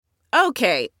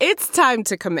Okay, it's time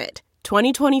to commit.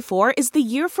 2024 is the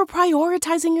year for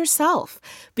prioritizing yourself.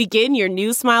 Begin your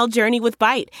new smile journey with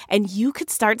Byte, and you could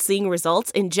start seeing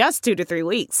results in just 2 to 3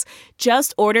 weeks.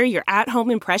 Just order your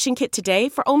at-home impression kit today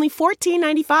for only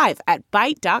 $14.95 at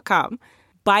Byte.com.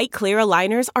 Byte Clear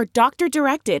aligners are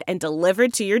doctor-directed and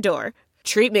delivered to your door.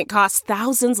 Treatment costs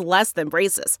thousands less than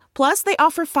braces. Plus, they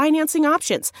offer financing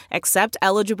options, accept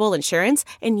eligible insurance,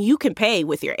 and you can pay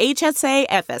with your HSA,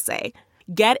 FSA.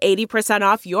 Get 80%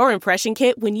 off your impression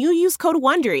kit when you use code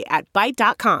WONDERY at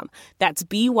Byte.com. That's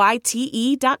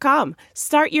BYTE.com.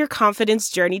 Start your confidence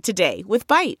journey today with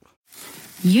Byte.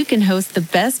 You can host the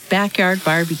best backyard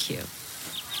barbecue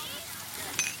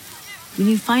when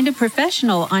you find a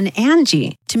professional on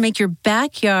Angie to make your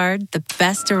backyard the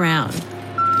best around.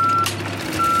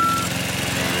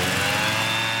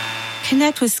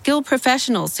 Connect with skilled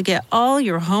professionals to get all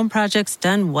your home projects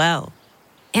done well.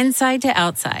 Inside to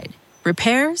outside.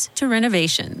 Repairs to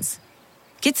renovations.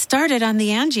 Get started on the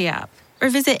Angie app or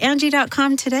visit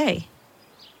Angie.com today.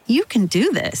 You can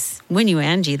do this when you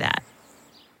Angie that.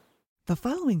 The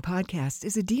following podcast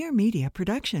is a Dear Media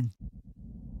production.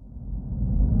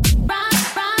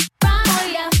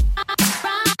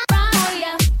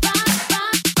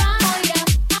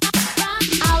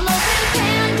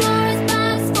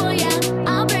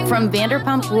 From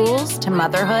Vanderpump Rules to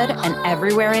motherhood and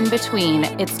everywhere in between,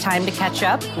 it's time to catch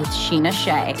up with Sheena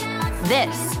Shea.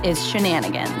 This is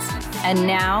Shenanigans. And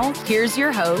now, here's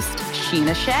your host,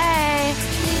 Sheena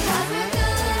Shea.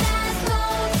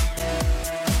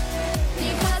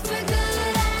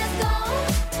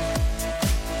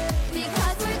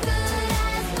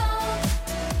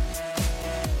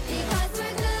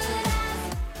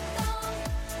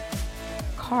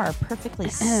 Car perfectly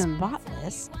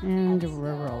spotless, and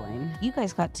we're rolling. You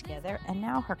guys got together, and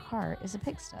now her car is a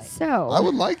pigsty. So I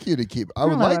would like you to keep. I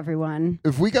would hello, like everyone.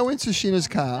 if we go into Sheena's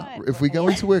car. If we go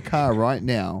into her car right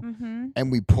now,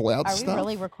 and we pull out Are stuff. we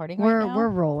really recording We're right now? we're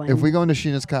rolling. If we go into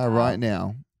Sheena's car right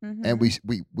now, and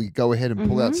we go ahead and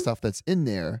pull out stuff that's in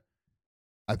there,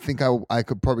 I think I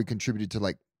could probably contribute to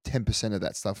like 10% of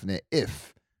that stuff in there.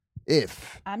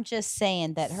 If I'm just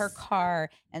saying that her car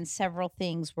and several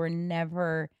things were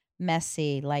never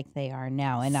messy like they are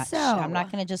now, and I'm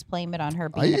not going to just blame it on her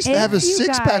I being. used to have a If you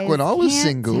 6-pack when I was guys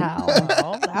single. can't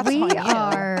Well, that's we on you.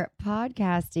 are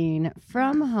podcasting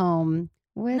from home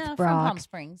with No, from Brock Palm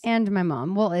Springs. and my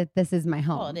mom. Well, this is my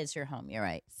home. Well, it is your home. You're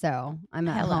right. So I'm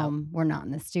at Hello. home. We're not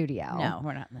in the studio. No,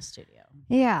 we're not in the studio.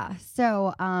 Yeah.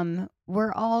 So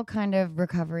we're all kind of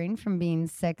recovering from being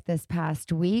sick this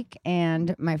past week.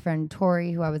 And my friend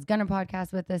Tori, who I was going to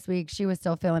podcast with this week, she was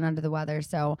still feeling under the weather.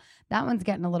 So that one's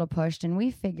getting a little pushed. And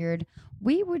we figured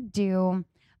we would do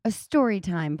a story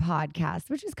time podcast,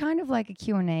 which is kind of like a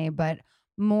Q&A, but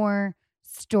more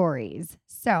stories.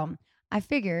 So I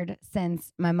figured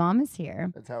since my mom is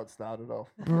here, That's how it started off.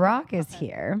 Brock is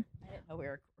here, I didn't know we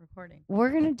were recording.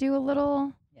 we're going to do a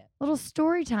little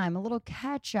story time, a little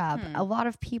catch up. A lot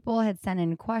of people had sent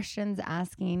in questions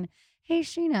asking, hey,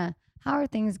 Sheena, how are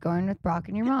things going with Brock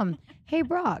and your mom? Hey,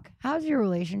 Brock, how's your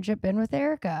relationship been with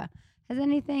Erika? Has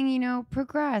anything,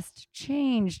 progressed,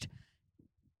 changed,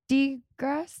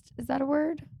 degressed? Is that a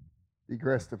word?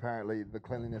 Degressed, apparently. The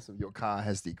cleanliness of your car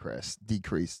has degressed.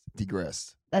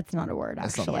 That's not a word,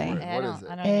 That's not actually. a word. What is it?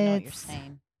 I don't even know what you're It's-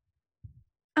 saying.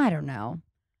 I don't know.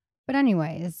 But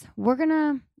anyways, we're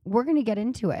gonna get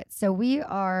into it. So we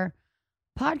are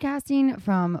podcasting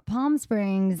from Palm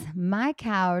Springs, my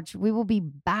couch. We will be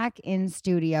back in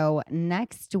studio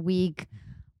next week.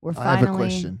 We're I have a finally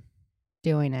question.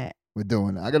 doing it. We're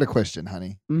doing it. I got a question,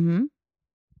 honey. Mm-hmm.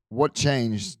 What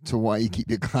changed to why you keep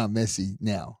your car messy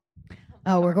now?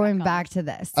 Oh, we're going back to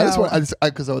this. I just So want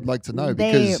because I would like to know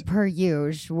they, because per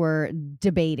usual, were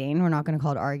debating. We're not going to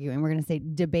call it arguing. We're going to say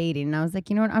debating. And I was like,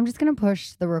 you know what? I'm just going to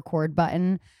push the record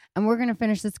button and we're going to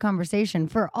finish this conversation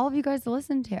for all of you guys to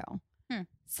listen to.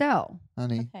 So,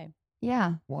 honey, Okay.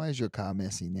 yeah. why is your car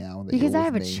messy now? That Because you're I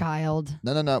have a with me? child.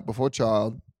 No. Before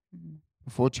child,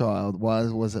 why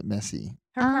was it messy?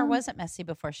 Her car Um, wasn't messy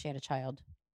before she had a child.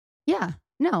 Yeah.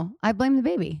 No, I blame the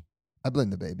baby. I blame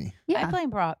the baby. Yeah. I blame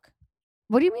Brock.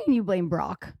 What do you mean you blame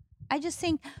Brock? I just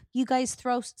think you guys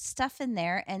throw stuff in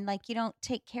there and like you don't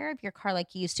take care of your car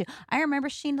like you used to. I remember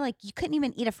Sheena, like you couldn't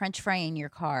even eat a French fry in your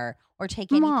car or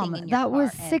take anything Mom, in your car. that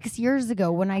was and 6 years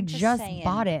ago when I I'm just just saying.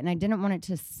 bought it and I didn't want it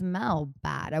to smell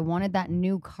bad. I wanted that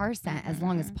new car scent as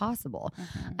long as possible.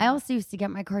 I also used to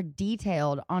get my car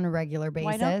detailed on a regular basis.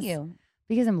 Why don't you?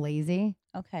 Because I'm lazy.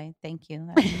 Okay, thank you.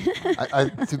 I,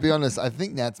 to be honest, I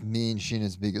think that's me and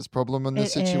Sheena's biggest problem in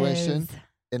this It situation is.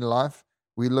 in life.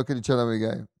 We look at each other and we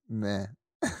go, meh.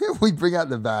 we bring out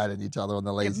the bad in each other on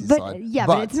the lazy side. Yeah,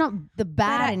 but it's not the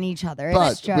bad in each other.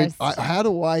 It's just how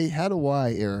do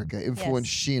I, Erica, influence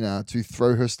Sheena to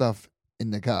throw her stuff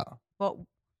in the car? Well,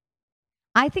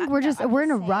 I think we're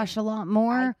in a rush a lot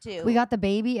more. I do. We got the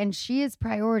baby, and she is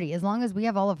priority. As long as we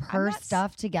have all of her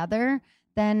stuff together,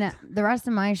 then the rest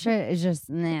of my shit is just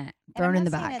thrown in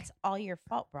the back. It's all your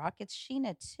fault, Brock. It's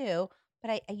Sheena too.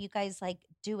 But you guys like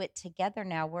do it together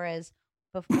now. Whereas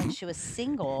before, when she was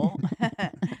single,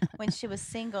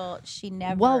 she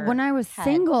never. Well, when I was had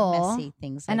single, messy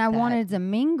things and like I that. wanted to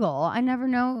mingle, I never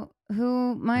know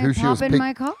who might pop in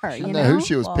my car. You know who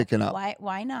she was picking up.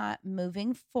 Why not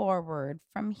moving forward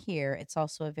from here? It's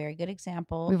also a very good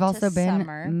example. We've also been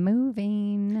summer.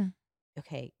 moving.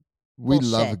 Okay. We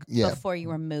Bullshit. love Before you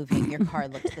were moving, your car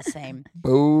looked the same.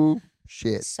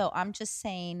 Bullshit. So I'm just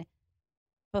saying,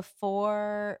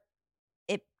 before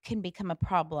it can become a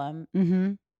problem,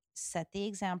 set the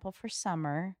example for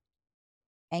summer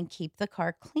and keep the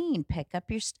car clean. Pick up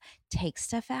your take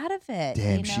stuff out of it.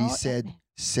 Damn, she said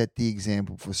set the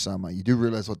example for summer. You do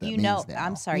realize what that means now.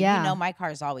 I'm sorry. Yeah. You know my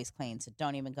car is always clean, so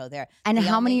don't even go there. And The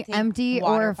how only many thing, empty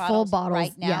water or full bottles?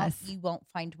 right now, Yes. you won't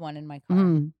find one in my car.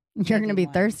 You're going to be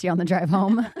one. thirsty on the drive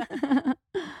home.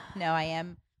 No, I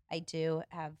am. I do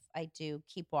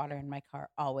keep water in my car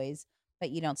always, but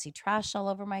you don't see trash all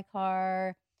over my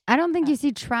car. I don't think you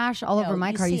see trash all over my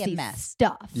you car. You see a see mess.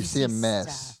 stuff. You see a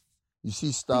mess. stuff. You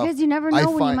see stuff. Because you never know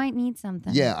when you might need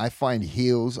something. Yeah, I find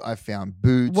heels. I found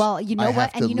boots. Well, you know I what?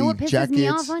 have to And you know what leave pisses me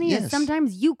off, jackets. honey? Yes. Is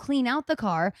sometimes you clean out the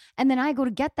car and then I go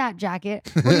to get that jacket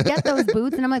or to get those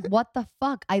boots and I'm like, what the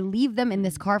fuck? I leave them in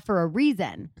this car for a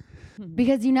reason.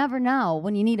 Because you never know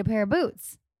when you need a pair of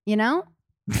boots, you know?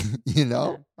 You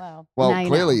know? Wow. Well,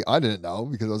 clearly I didn't know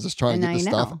because I was just trying to get the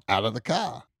stuff out of the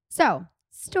car. So,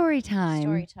 story time.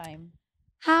 Story time.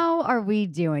 How are we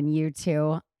doing, you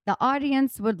two? The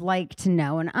audience would like to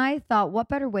know. And I thought, what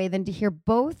better way than to hear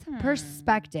both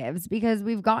perspectives because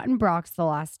we've gotten Brock's the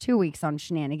last 2 weeks on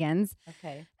Shenanigans.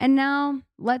 Okay. And now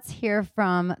let's hear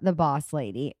from the boss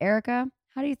lady. Erika,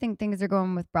 how do you think things are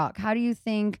going with Brock? How do you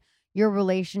think your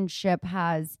relationship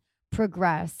has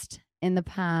progressed in the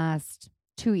past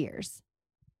 2 years?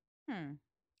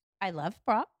 I love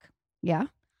Brock. Yeah.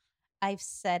 I've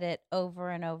said it over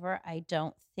and over. I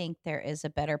don't think there is a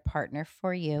better partner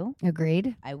for you.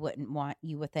 Agreed. I wouldn't want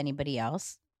you with anybody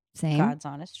else. Same. God's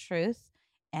honest truth.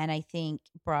 And I think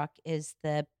Brock is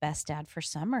the best dad for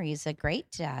summer. He's a great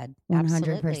dad. 100%.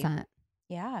 Absolutely.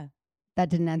 Yeah. That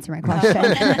didn't answer my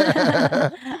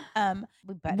question.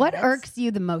 What irks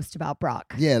you the most about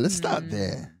Brock? Yeah, let's start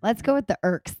there. Let's go with the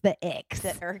irks, the icks.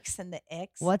 The irks and the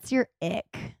icks. What's your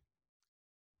ick?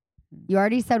 You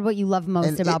already said what you love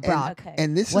most about Brock.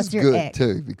 And this What's is your good ick?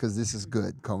 too because this is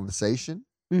good conversation.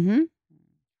 Mm-hmm.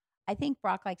 I think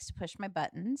Brock likes to push my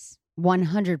buttons.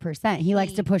 100%. He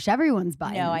likes to push everyone's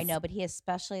buttons. No, I know, but he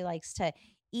especially likes to,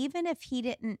 even if he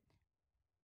didn't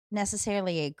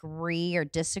necessarily agree or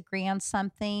disagree on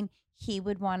something, he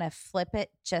would want to flip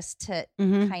it just to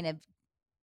kind of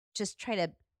just try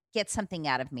to get something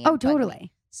out of me. Oh,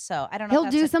 totally. So I don't know.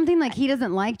 He'll do something like he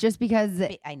doesn't like just because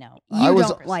I know you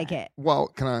don't like it. Well,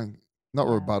 can I not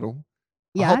rebuttal?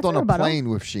 Yeah, I hopped it's on a rebuttal. plane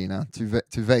with Sheena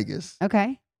to Vegas.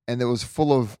 Okay. And it was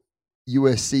full of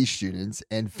USC students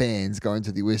and fans going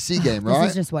to the USC game, right? This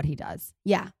is just what he does.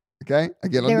 Yeah. Okay. I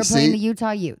get on They were the playing seat. the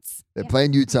Utah Utes. They're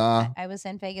playing Utah. I was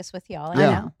in Vegas with y'all.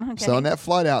 Yeah. I know. Okay. So on that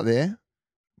flight out there,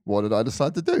 what did I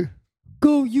decide to do?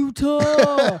 Go Utah!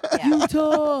 Yeah.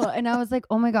 Utah! And I was like,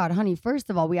 oh my God, honey, first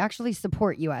of all, we actually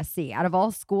support USC. Out of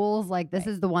all schools, like this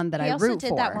is the one that He I also root did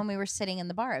for. that when we were sitting in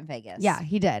the bar in Vegas. Yeah,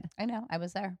 he did. I know. I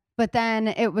was there. But then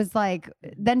it was like,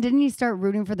 then didn't he start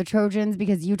rooting for the Trojans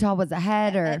because Utah was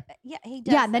ahead or? Yeah, he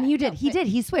does. Yeah, then that. you did. No, he but- did.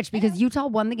 He switched because Utah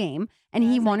won the game and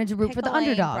he wanted to root for the pick a lane,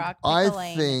 underdog. Brock, pick a I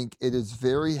lane. think it is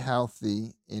very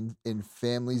healthy in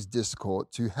families' discord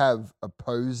to have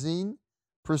opposing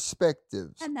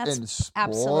perspectives And that's in sport.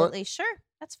 absolutely sure.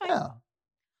 That's fine. Yeah.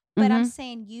 But I'm Mhm.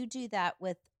 saying you do that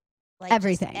with like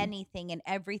Everything. just anything and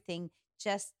everything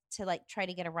just to like try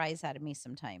to get a rise out of me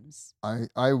sometimes.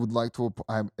 I would like to,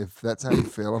 if that's how you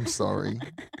feel, I'm sorry.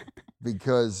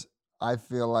 Because I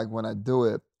feel like when I do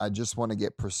it, I just want to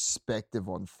get perspective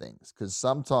on things. Because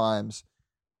sometimes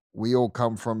we all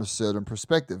come from a certain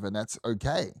perspective, and that's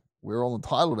okay. We're all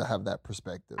entitled to have that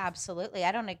perspective. Absolutely.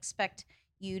 I don't expect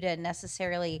you to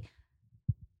necessarily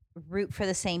root for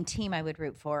the same team I would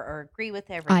root for or agree with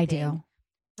everything. I do.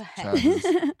 Travis.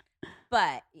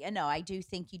 But you know, I do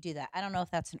think you do that. I don't know if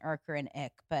that's an irk or an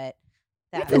ick, but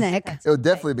It's an ick. that's It would okay.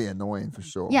 definitely be annoying for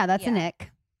sure. Yeah, that's an Yeah.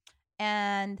 ick.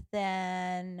 And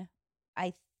then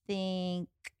I think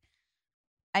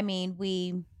I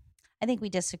mean, I think we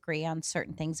disagree on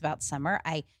certain things about Summer.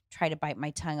 I try to bite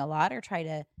my tongue a lot or try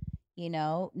to,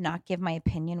 not give my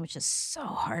opinion, which is so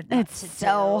hard not It's to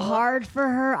so do. hard for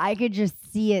her. I could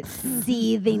just see it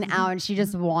seething out, and she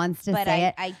just wants to But say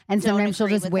it. I And don't sometimes she'll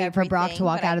agree just with wait for Brock to everything,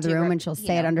 walk but I out of the do room, rep- and she'll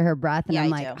say it under her breath. And Yeah,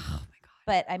 I'm I like, do. oh my God.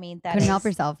 But I mean, that Couldn't help is-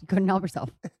 herself. Couldn't help herself.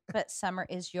 But Summer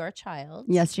is your child.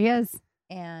 Yes, she is.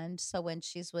 And so when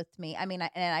she's with me, I mean,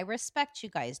 and I respect you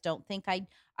guys. Don't think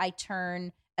I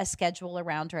turn a schedule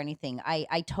around or anything.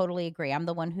 I totally agree. I'm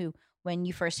the one who, when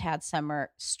you first had Summer,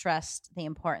 stressed the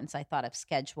importance, I thought, of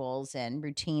schedules and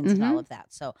routines and all of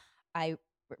that. So I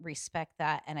respect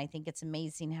that. And I think it's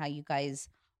amazing how you guys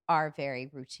are very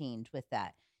routined with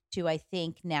that. Do I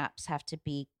think naps have to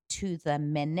be to the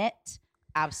minute?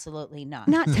 Absolutely not.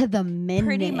 Not to the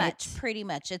minute. Pretty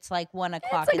much. It's like 1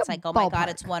 o'clock. like It's a like, oh my God,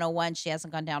 ballpark. it's 1:01. She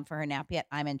hasn't gone down for her nap yet.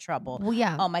 I'm in trouble. Well,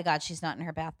 yeah. Oh my God, she's not in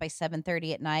her bath by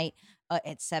 7:30 at night.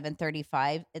 It's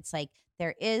 7:35. It's like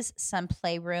there is some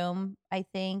playroom, I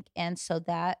think. And so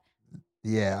that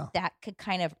could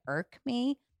kind of irk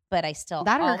me, but I still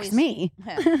That irks me.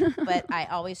 But I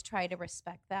always try to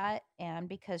respect that. And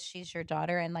because she's your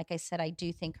daughter, and like I said, I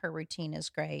do think her routine is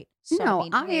great. So, No,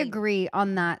 I hey, agree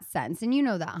on that sense. And you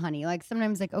know that, honey. Like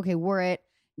sometimes, like, okay, we're at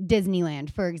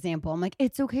Disneyland, for example. I'm like,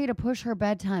 it's okay to push her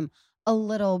bedtime a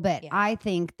little bit. Yeah. I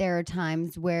think there are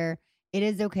times where it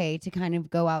is okay to kind of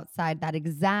go outside that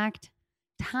exact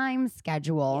time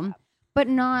schedule, but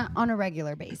not on a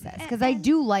regular basis. Because I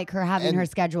do like her having her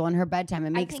schedule and her bedtime.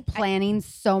 It makes planning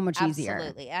so much easier.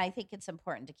 Absolutely. I think it's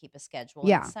important to keep a schedule.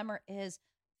 Yeah. And Summer is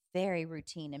very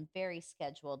routine and very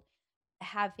scheduled.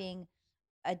 Having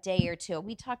a day or two.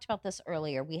 We talked about this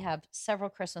earlier. We have several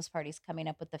Christmas parties coming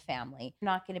up with the family. I'm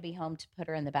not going to be home to put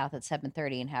her in the bath at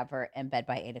 7:30 and have her in bed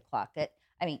by 8 o'clock.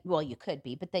 You could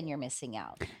be, but then you're missing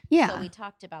out. Yeah. So we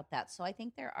talked about that. So I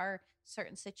think there are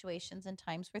certain situations and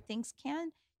times where things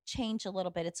can change a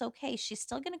little bit. It's okay. She's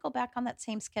still going to go back on that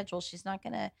same schedule. She's not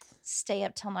going to stay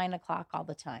up till 9 o'clock all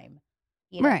the time.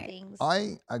 Right.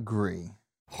 I agree.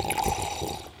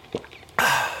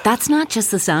 That's not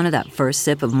just the sound of that first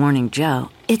sip of Morning Joe.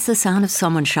 It's the sound of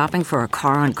someone shopping for a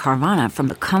car on Carvana from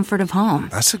the comfort of home.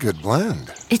 That's a good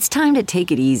blend. It's time to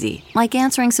take it easy, like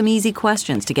answering some easy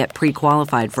questions to get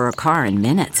pre-qualified for a car in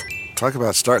minutes. Talk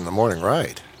about starting the morning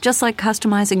right. Just like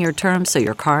customizing your terms so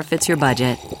your car fits your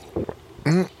budget.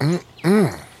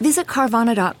 Visit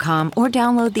Carvana.com or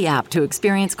download the app to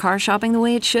experience car shopping the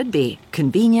way it should be.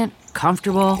 Convenient,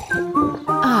 comfortable.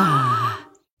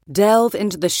 Delve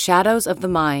into the shadows of the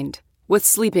mind with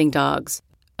Sleeping Dogs,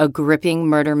 a gripping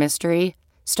murder mystery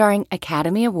starring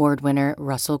Academy Award winner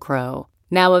Russell Crowe.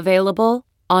 Now available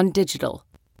on digital.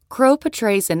 Crowe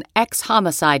portrays an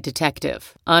ex-homicide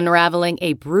detective unraveling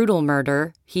a brutal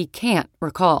murder he can't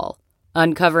recall.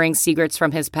 Uncovering secrets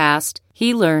from his past,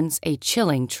 he learns a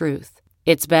chilling truth.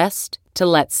 It's best to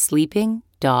let sleeping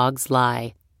dogs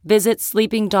lie. Visit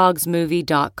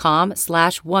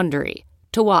sleepingdogsmovie.com/Wondery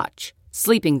to watch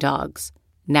Sleeping Dogs,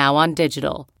 now on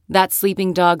digital. That's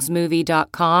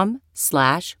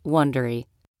sleepingdogsmovie.com/Wondery.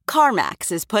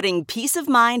 CarMax is putting peace of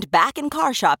mind back in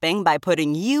car shopping by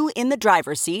putting you in the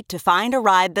driver's seat to find a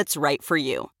ride that's right for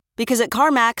you. Because at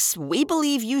CarMax, we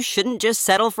believe you shouldn't just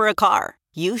settle for a car.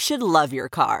 You should love your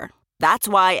car. That's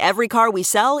why every car we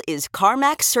sell is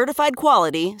CarMax certified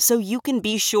quality, so you can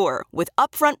be sure with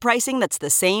upfront pricing that's the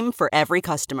same for every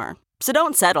customer. So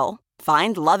don't settle.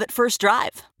 Find love at first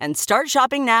drive and start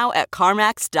shopping now at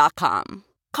CarMax.com.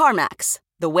 CarMax,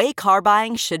 the way car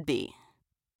buying should be.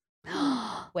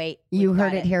 Wait, You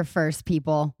heard it here first,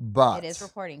 people. But It is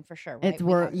recording for sure. It's Right?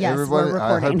 we're I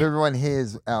recording. hope everyone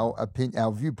hears our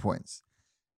our viewpoints.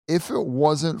 If it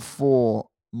wasn't for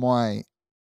my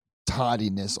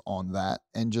tardiness on that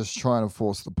and just trying to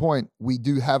force the point, we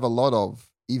do have a lot of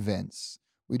events.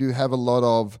 We do have a lot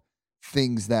of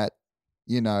things that,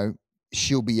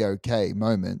 she'll be okay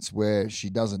moments where she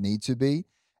doesn't need to be.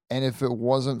 And if it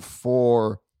wasn't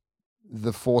for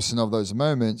the forcing of those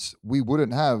moments, we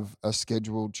wouldn't have a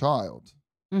scheduled child.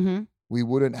 Mm-hmm. We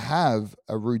wouldn't have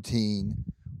a routine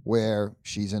where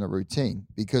she's in a routine.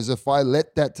 Because if I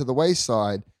let that to the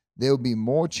wayside, there'll be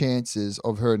more chances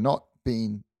of her not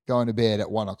going to bed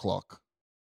at 1 o'clock.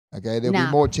 Okay, there'll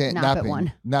be more chance nap at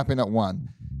 1. Napping at 1.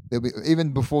 There'll be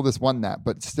even before this one nap,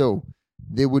 but still,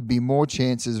 there would be more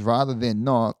chances rather than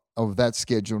not of that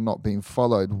schedule not being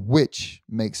followed, which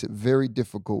makes it very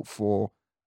difficult for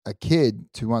a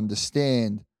kid to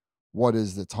understand what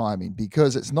is the timing,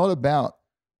 because it's not about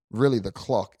really the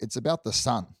clock. It's about the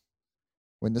sun.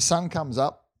 When the sun comes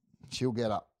up, she'll get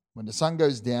up. When the sun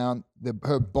goes down,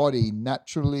 her body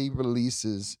naturally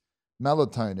releases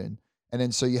melatonin, And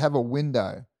then so you have a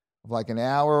window of like an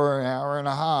hour or an hour and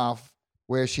a half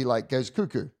where she like goes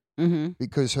cuckoo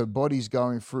because her body's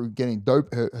going through getting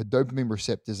her dopamine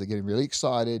receptors are getting really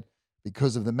excited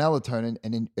because of the melatonin.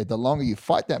 And then the longer you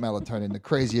fight that melatonin, the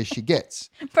crazier she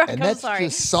gets. Brock, and I'm that's sorry.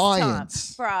 just science.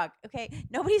 Stop. Brock, okay.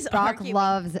 Nobody's Brock arguing.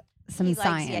 loves some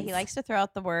science. Yeah, he likes to throw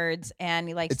out the words and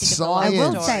he likes It's to give science. the I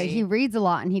long will story. say he reads a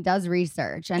lot and he does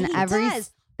research, and He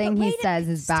everything does. he says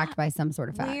is backed by some sort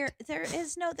of fact.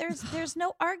 There's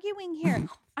no arguing here.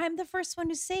 I'm the first one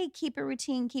to say keep a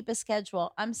routine, keep a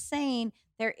schedule. I'm saying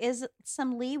there is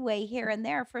some leeway here and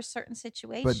there for certain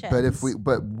situations.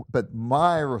 But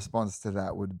my response to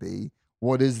that would be,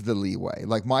 what is the leeway?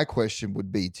 Like my question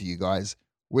would be to you guys,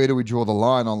 where do we draw the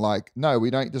line on like, no,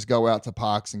 we don't just go out to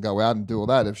parks and go out and do all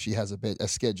that if she has a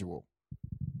schedule.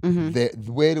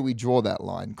 Where do we draw that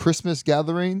line? Christmas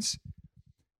gatherings?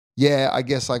 Yeah, I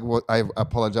guess I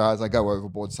apologize. I go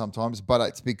overboard sometimes, but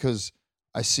it's because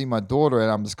I see my daughter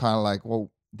and I'm just kind of like,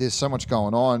 well, there's so much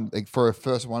going on. Like for her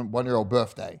first one-year-old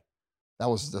birthday, that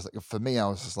was just like, for me, I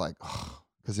was just like,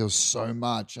 because there was so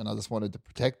much and I just wanted to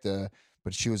protect her,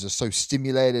 but she was just so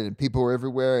stimulated and people were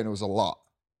everywhere and it was a lot.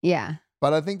 Yeah.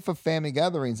 But I think for family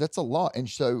gatherings, that's a lot. And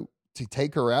so to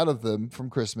take her out of them from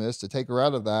Christmas, to take her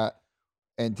out of that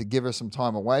and to give her some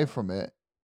time away from it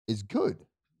is good.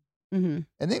 And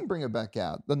then bring her back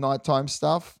out. The nighttime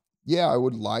stuff, yeah, I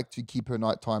would like to keep her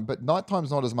nighttime, but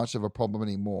nighttime's not as much of a problem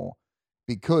anymore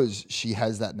because she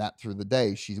has that nap through the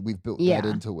day. We've built that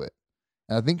into it.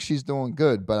 And I think she's doing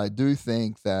good, but I do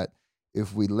think that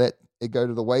if we let it go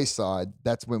to the wayside,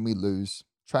 that's when we lose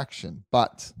traction.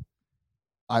 But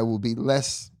I will be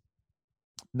less.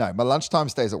 No, my lunchtime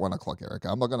stays at 1 o'clock, Erika.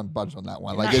 I'm not going to budge on that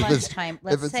one. Not lunchtime.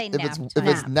 Let's say nap time. If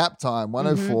it's nap time,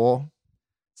 1:04.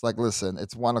 It's like, listen,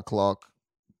 it's 1 o'clock.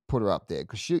 Put her up there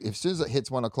because as soon as it hits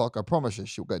 1 o'clock, I promise you,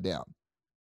 she'll go down.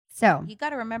 So you got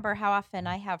to remember how often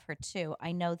I have her too.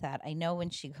 I know that. I know when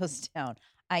she goes down.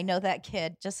 I know that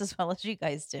kid just as well as you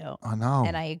guys do. I know,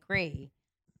 and I agree.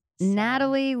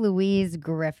 Natalie Louise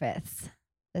Griffiths.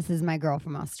 This is my girl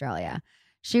from Australia.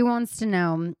 She wants to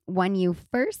know when you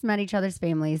first met each other's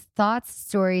families, thoughts,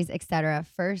 stories, etc.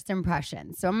 First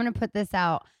impressions. So I'm going to put this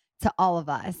out to all of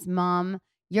us. Mom,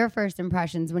 your first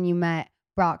impressions when you met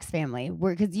Brock's family,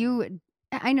 because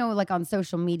I know like on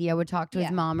social media would talk to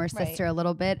his mom or sister a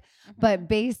little bit, but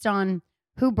based on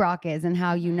who Brock is and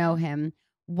how you know him,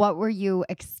 what were you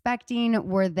expecting?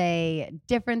 Were they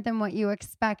different than what you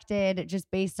expected? Just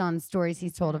based on stories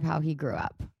he's told of how he grew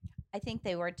up. I think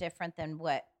they were different than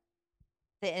what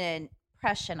the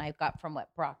impression I got from what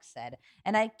Brock said.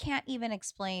 And I can't even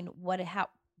explain what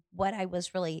I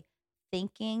was really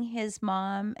thinking his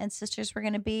mom and sisters were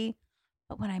going to be.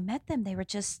 But when I met them, they were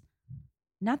just,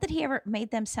 not that he ever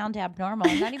made them sound abnormal.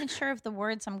 I'm not even sure if the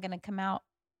words I'm going to come out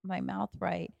my mouth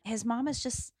right. I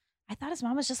thought his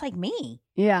mom was just like me.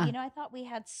 Yeah. I thought we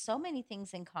had so many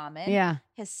things in common. Yeah.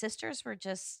 His sisters were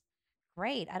just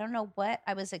great. I don't know what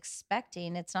I was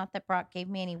expecting. It's not that Brock gave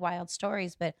me any wild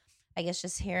stories, but I guess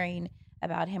just hearing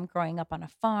about him growing up on a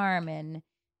farm in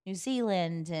New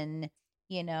Zealand and,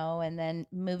 and then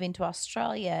moving to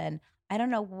Australia. And I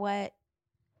don't know what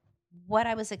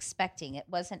I was expecting. It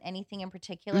wasn't anything in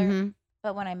particular,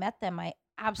 but when I met them, I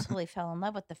absolutely fell in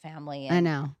love with the family. And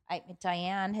I know.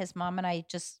 Diane, his mom, and I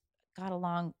just got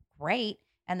along great.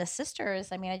 And the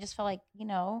sisters, I just felt like,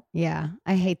 Yeah.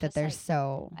 I hate that they're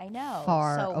I know.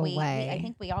 far so away. I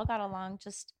think we all got along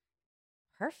just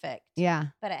perfect. Yeah.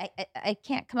 But I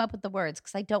can't come up with the words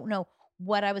because I don't know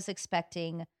what I was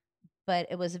expecting, but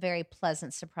it was a very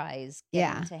pleasant surprise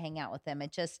getting to hang out with them.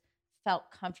 It just felt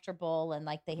comfortable and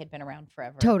like they had been around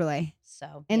forever. Totally.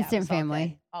 So instant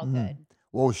family. All good.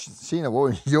 Well, Sheena,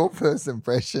 what was your first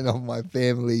impression of my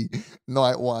family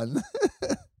night one?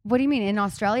 What do you mean, in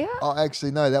Australia? Oh,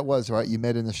 actually, no, that was right. You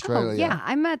met in Australia. Oh, yeah,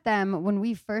 I met them when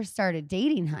we first started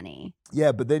dating, honey.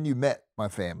 Yeah, but then you met my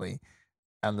family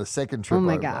on the second trip. Oh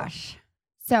my over. gosh.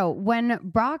 So when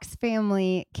Brock's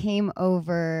family came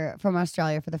over from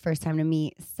Australia for the first time to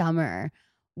meet Summer,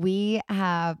 we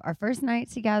have our first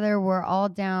night together. We're all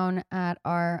down at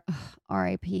our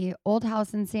RIP old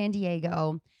house in San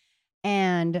Diego.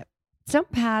 And some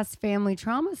past family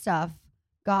trauma stuff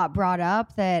got brought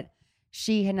up that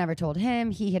she had never told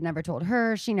him. He had never told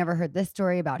her. She never heard this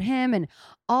story about him and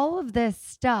all of this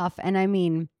stuff. And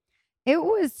it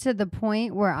was to the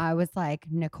point where I was like,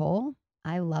 Nicole,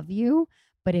 I love you.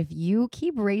 But if you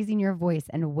keep raising your voice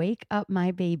and wake up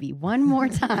my baby one more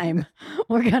time,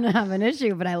 we're going to have an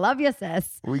issue. But I love you,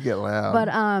 sis. We get loud.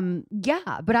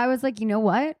 But but I was like, you know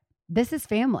what? This is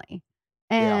family.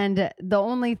 And the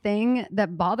only thing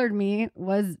that bothered me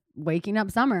was waking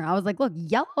up Summer. I was like, look,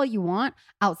 yell all you want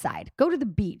outside. Go to the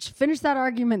beach. Finish that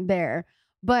argument there.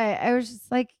 But I was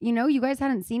just like, you guys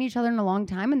hadn't seen each other in a long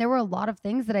time. And there were a lot of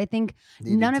things that I think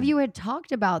none of you had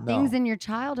talked about. Things in your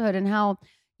childhood and how,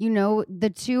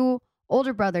 the two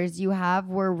older brothers you have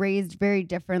were raised very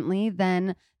differently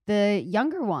than the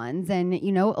younger ones. And,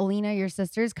 Alina, your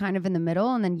sister's kind of in the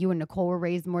middle. And then you and Nicole were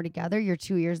raised more together. You're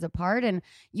 2 years apart. And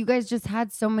you guys just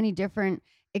had so many different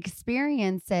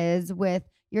experiences with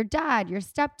your dad, your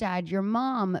stepdad, your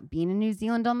mom, being in New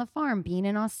Zealand on the farm, being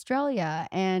in Australia.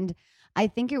 And I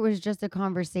think it was just a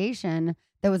conversation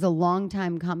that was a long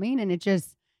time coming, and it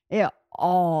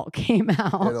all came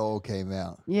out. It all came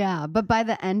out. Yeah. But by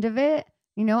the end of it,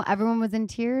 everyone was in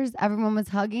tears, everyone was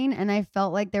hugging, and I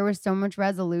felt like there was so much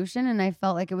resolution, and I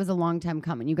felt like it was a long time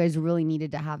coming. You guys really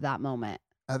needed to have that moment.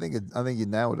 I think you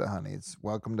nailed it, honey. It's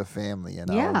welcome to family,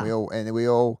 Yeah. We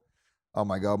all oh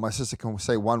my God, my sister can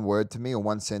say one word to me or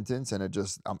one sentence, and I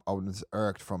was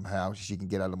irked from how she can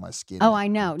get out of my skin. Oh, I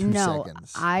know. In 2 no,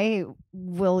 seconds. I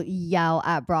will yell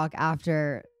at Brock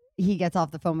after he gets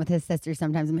off the phone with his sister.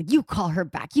 Sometimes I'm like, you call her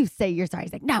back. You say you're sorry.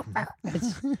 He's like, no.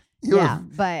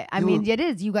 But I mean, it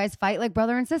is. You guys fight like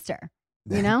brother and sister.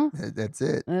 That's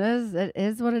it. It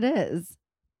is what it is.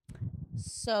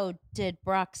 So did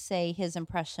Brock say his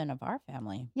impression of our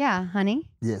family? Yeah, honey.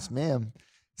 Yes, ma'am.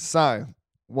 So,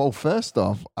 well, first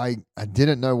off, I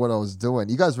didn't know what I was doing.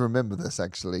 You guys remember this,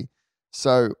 actually.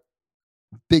 So,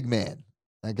 big man.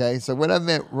 Okay, so when I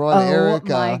met Ron and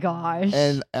Erika, oh my gosh,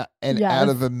 and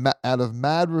yes. out of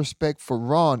mad respect for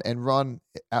Ron, and Ron,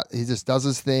 he just does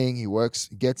his thing. He works,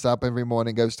 gets up every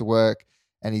morning, goes to work,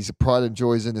 and he's a pride and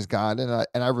joy in his garden.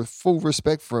 And I have full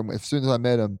respect for him as soon as I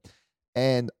met him,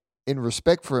 and in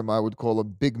respect for him, I would call him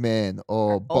big man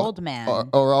or old man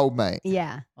or old mate.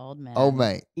 Yeah, old man, old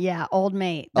mate. Yeah, old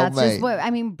mate. That's old just mate. what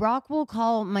I mean. Brock will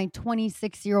call my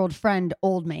 26-year-old friend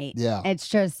old mate. Yeah, it's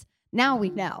just now we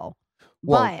know.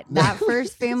 Well, but that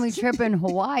first family trip in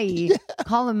Hawaii,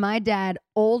 calling my dad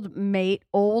old mate,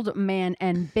 old man,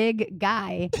 and big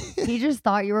guy, he just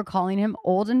thought you were calling him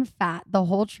old and fat the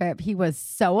whole trip. He was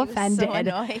so offended. So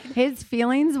annoyed. His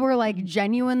feelings were like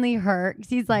genuinely hurt.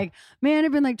 He's like, man,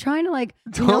 I've been like trying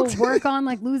to work on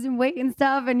like losing weight and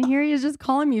stuff. And here he is just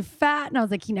calling me fat. And I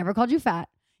was like, he never called you fat.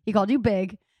 He called you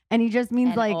big. And he just means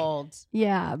and like old.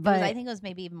 Yeah, but I think it was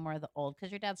maybe even more the old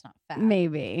because your dad's not fat.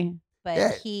 Maybe. But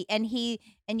yeah.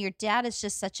 and your dad is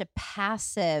just such a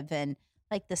passive and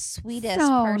like the sweetest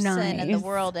so person in the nice.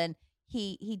 world. And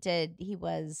he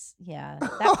was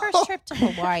that first trip to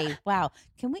Hawaii. Wow.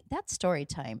 That's story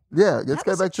time. Yeah, let's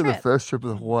go back to the trip. first trip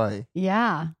to Hawaii.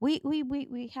 Yeah.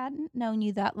 We hadn't known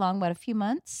you that long, but a few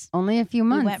months. Only a few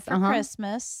months. We went for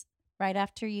Christmas right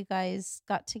after you guys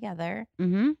got together.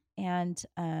 Mm-hmm.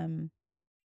 And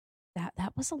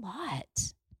that was a lot.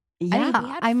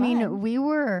 Yeah, I mean,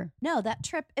 that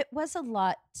trip, it was a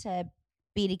lot to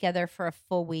be together for a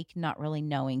full week, not really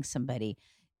knowing somebody.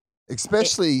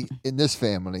 Especially in this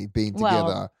family, being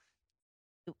together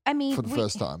for the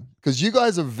first time. Because you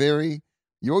guys are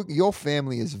your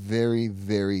family is very,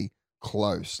 very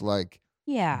close. Like,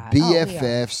 yeah,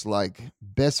 BFFs, like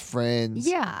best friends.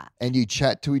 Yeah. And you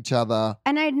chat to each other.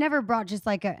 And I had never brought just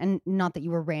like and not that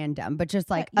you were random, but just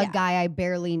like a guy I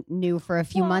barely knew for a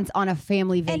few months on a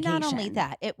family vacation. And not only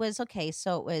that, it was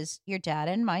so it was your dad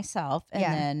and myself, and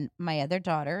then my other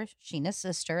daughter, Sheena's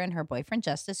sister, and her boyfriend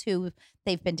Justice, who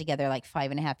they've been together like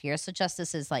 5.5 years. So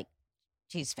Justice is like,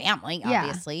 she's family,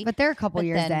 obviously. But they're a couple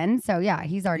years in. So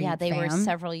he's already they were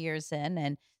several years in.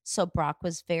 And so Brock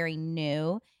was very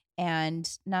new. And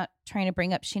not trying to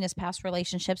bring up Sheena's past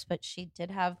relationships, but she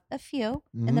did have a few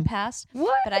in the past.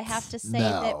 What? But I have to say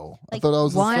that I thought I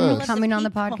was one the coming on the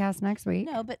podcast next week.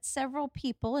 No, but several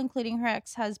people, including her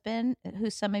ex-husband, who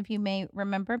some of you may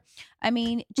remember. I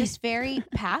mean, just very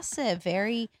passive,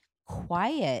 very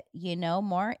quiet,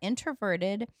 more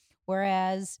introverted.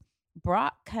 Whereas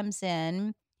Brock comes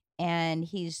in and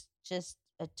he's just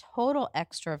a total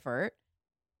extrovert,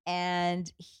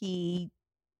 and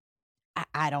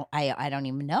I don't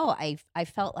even know. I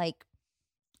felt like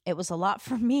it was a lot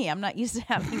for me. I'm not used to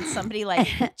having somebody like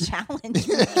challenge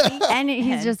me. And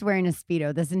he's just wearing a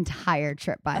Speedo this entire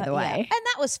trip, by the way. Yeah. And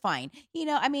that was fine.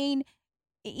 I mean,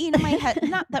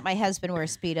 not that my husband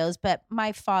wears Speedos, but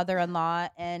my father-in-law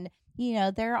and,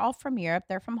 they're all from Europe.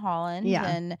 They're from Holland. Yeah.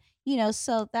 And,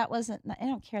 so that wasn't, I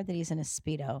don't care that he's in a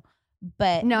Speedo.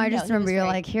 But no, I just remember you're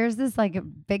like, here's this like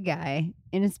big guy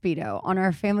in a Speedo on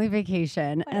our family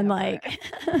vacation. Whatever. And like,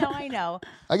 no, I know.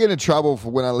 I get in trouble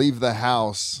for when I leave the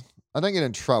house. I don't get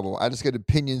in trouble. I just get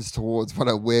opinions towards what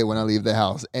I wear when I leave the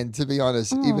house. And to be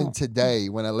honest, even today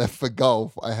when I left for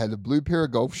golf, I had a blue pair of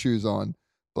golf shoes on,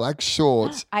 black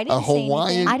shorts, I a didn't say Hawaiian.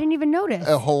 anything. I didn't even notice.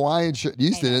 A Hawaiian shirt.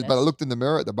 You I did it, but I noticed. looked in the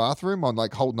mirror at the bathroom on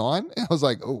like hole 9. And I was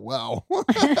like, oh, wow.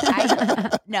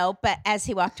 No, but as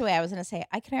he walked away, I was going to say,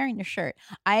 I can iron your shirt.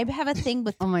 I have a thing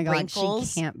with Oh my God,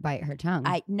 wrinkles. she can't bite her tongue.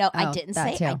 I Oh, didn't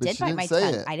that say too. it. I But did she bite didn't my say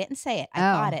tongue. it. I didn't say it. I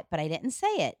Oh. thought it, but I didn't say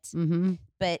it. Mm-hmm.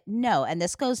 But no, and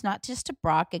this goes not just to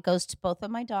Brock, it goes to both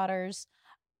of my daughters.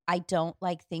 I don't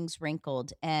like things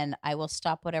wrinkled, and I will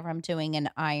stop whatever I'm doing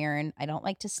and iron. I don't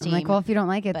like to I'm steam. like, well, if you don't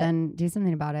like it, but- then do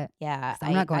something about it. Yeah,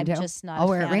 I'm not going I'm to. just not I'll a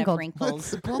wear it fan wrinkled. of wrinkles.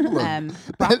 That's the problem.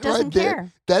 Brock That doesn't right there-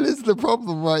 care. That is the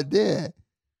problem right there.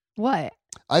 What?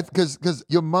 Because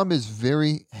your mum is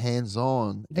very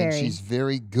hands-on Very. and she's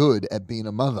very good at being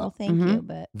a mother. Well, thank you,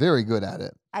 but Very good at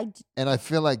it. And I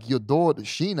feel like your daughter,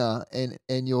 Sheena,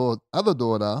 and your other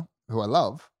daughter, who I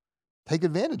love, take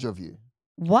advantage of you.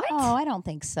 What? Oh, I don't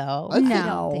think so. I think- I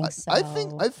don't think so.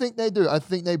 I think they do. I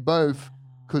think they both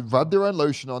could rub their own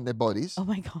lotion on their bodies. Oh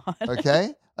my God.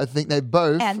 Okay? I think they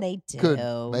both And they could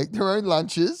do. make their own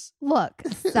lunches. Look,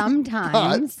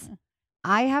 sometimes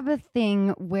I have a thing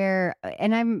where,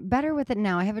 and I'm better with it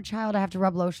now. I have a child I have to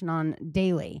rub lotion on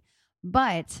daily.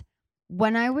 But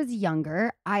when I was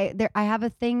younger, I have a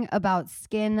thing about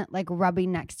skin like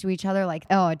rubbing next to each other. Like,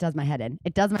 oh, it does my head in.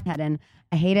 It does my head in.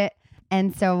 I hate it.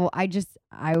 And so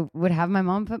I would have my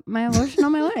mom put my lotion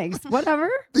on my legs. Whatever.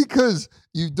 Because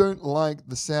you don't like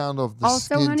the sound of the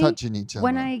Also, skin honey, touching each other.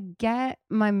 when I get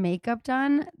my makeup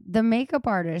done, the makeup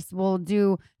artist will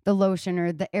do the lotion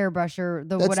or the airbrush or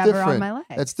the That's whatever different. on my legs.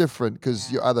 That's different because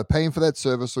you're either paying for that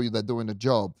service or they're doing a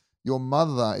job. Your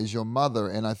mother is your mother,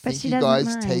 and I think she you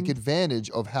doesn't guys take mind.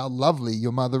 advantage of how lovely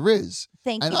your mother is.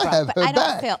 Thank and you, I Brock, have but her I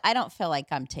back. don't feel like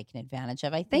I'm taken advantage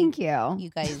of. I Thank think you.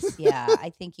 you guys, yeah, I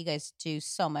think you guys do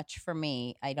so much for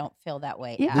me. I don't feel that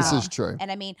way. Yeah. at This all. is true.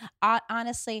 And I mean,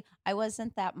 honestly, I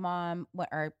wasn't that mom,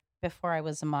 or before I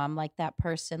was a mom, like that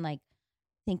person, like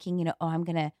thinking, oh, I'm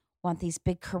gonna want these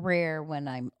big career when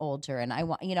I'm older, and I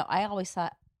want, I always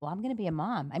thought, well, I'm gonna be a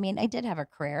mom. I mean, I did have a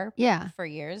career, Yeah. for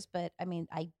years, but I mean,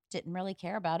 I didn't really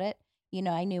care about it.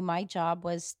 I knew my job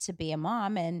was to be a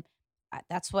mom, and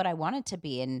that's what I wanted to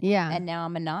be. And Yeah. and now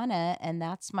I'm a nana, and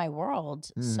that's my world.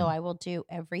 So Mm. I will do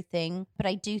everything. But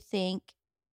I do think,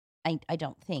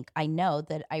 I know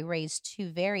that I raised two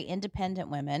very independent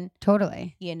women,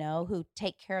 Totally. who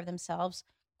take care of themselves.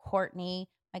 Courtney,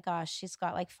 my gosh, she's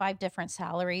got like 5 different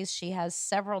salaries. She has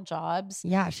several jobs.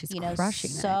 Yeah, she's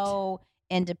crushing it. So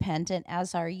independent,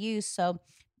 as are you. So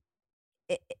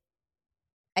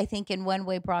I think in one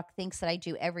way, Brock thinks that I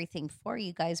do everything for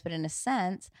you guys, but in a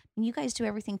sense, you guys do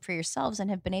everything for yourselves and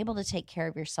have been able to take care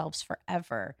of yourselves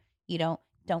forever. You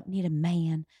don't need a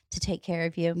man to take care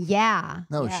of you. Yeah,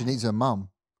 No, Yeah. she needs her mum.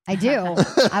 I do.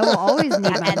 I will always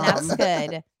need my And mom. that's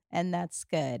good. And that's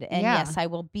good. And Yeah. yes, I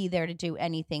will be there to do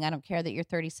anything. I don't care that you're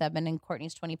 37 and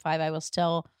Courtney's 25. I will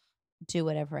still do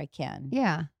whatever I can.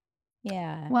 Yeah.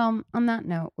 Yeah. Well, on that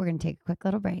note, we're going to take a quick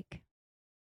little break.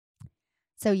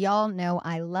 So y'all know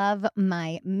I love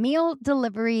my meal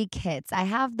delivery kits. I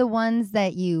have the ones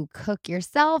that you cook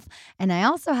yourself, and I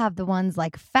also have the ones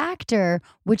like Factor,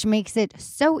 which makes it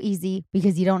so easy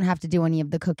because you don't have to do any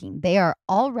of the cooking. They are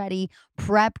already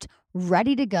prepped,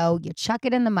 ready to go. You chuck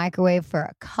it in the microwave for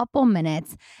a couple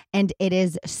minutes, and it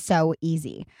is so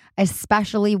easy,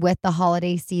 especially with the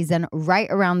holiday season right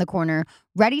around the corner.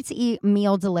 Ready to eat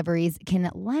meal deliveries can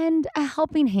lend a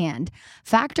helping hand.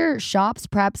 Factor shops,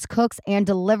 preps, cooks, and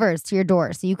delivers to your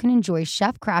door so you can enjoy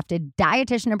chef-crafted,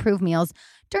 dietitian-approved meals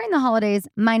during the holidays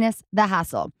minus the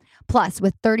hassle. Plus,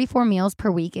 with 34 meals per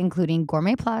week, including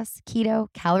Gourmet Plus, Keto,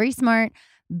 Calorie Smart,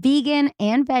 vegan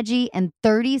and veggie, and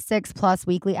 36 plus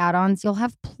weekly add-ons, you'll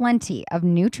have plenty of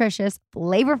nutritious,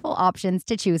 flavorful options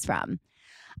to choose from.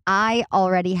 I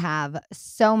already have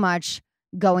so much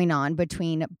going on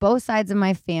between both sides of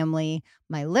my family,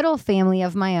 my little family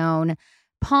of my own,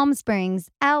 Palm Springs,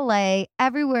 LA,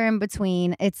 everywhere in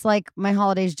between. It's like my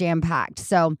holidays jam-packed.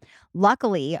 So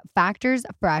luckily, Factor's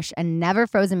fresh and never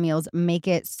frozen meals make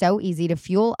it so easy to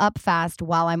fuel up fast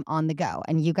while I'm on the go.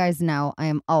 And you guys know I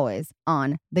am always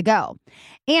on the go.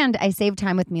 And I save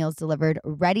time with meals delivered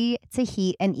ready to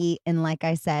heat and eat in, like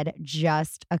I said,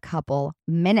 just a couple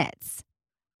minutes.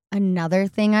 Another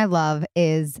thing I love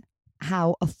is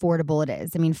how affordable it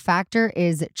is. I mean, Factor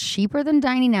is cheaper than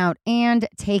dining out and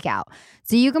takeout.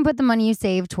 So you can put the money you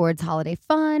save towards holiday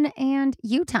fun and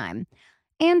you time.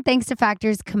 And thanks to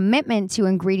Factor's commitment to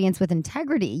ingredients with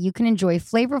integrity, you can enjoy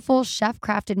flavorful,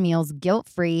 chef-crafted meals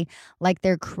guilt-free, like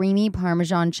their creamy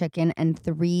Parmesan chicken and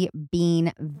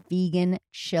 3-bean vegan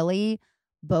chili.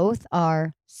 Both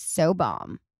are so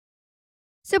bomb.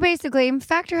 So basically,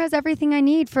 Factor has everything I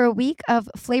need for a week of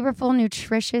flavorful,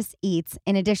 nutritious eats.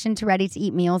 In addition to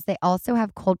ready-to-eat meals, they also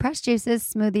have cold-pressed juices,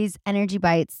 smoothies, energy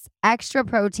bites, extra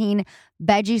protein,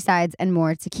 veggie sides, and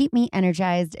more to keep me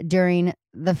energized during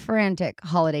the frantic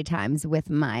holiday times with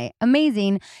my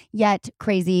amazing yet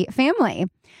crazy family.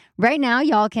 Right now,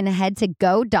 y'all can head to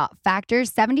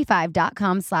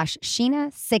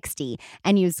go.factor75.com/Sheena60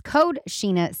 and use code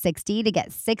Sheena60 to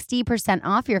get 60%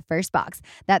 off your first box.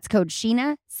 That's code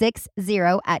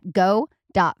Sheena60 at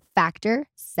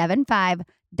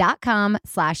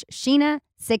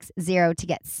go.factor75.com/Sheena60 to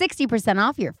get 60%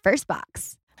 off your first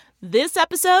box. This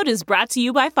episode is brought to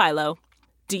you by Philo.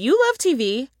 Do you love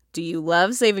TV? Do you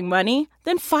love saving money?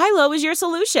 Then Philo is your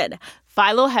solution.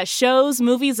 Philo has shows,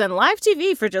 movies, and live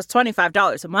TV for just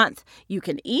 $25 a month. You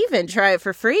can even try it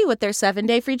for free with their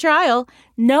 7-day free trial.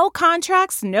 No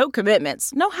contracts, no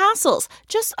commitments, no hassles.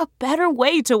 Just a better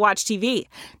way to watch TV.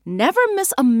 Never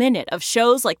miss a minute of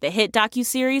shows like the hit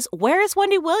docuseries Where is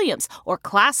Wendy Williams? Or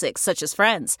classics such as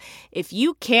Friends. If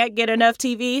you can't get enough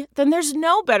TV, then there's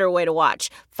no better way to watch.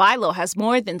 Philo has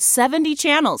more than 70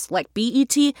 channels like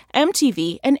BET,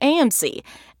 MTV, and AMC.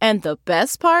 And the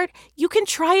best part? You can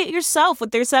try it yourself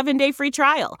with their 7-day free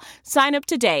trial. Sign up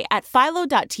today at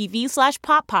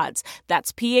philo.tv/poppods.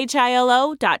 That's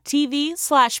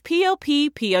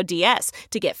philo.tv/POPPODS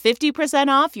to get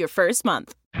 50% off your first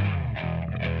month.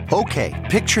 Okay,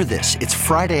 picture this. It's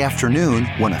Friday afternoon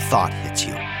when a thought hits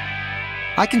you.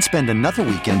 I can spend another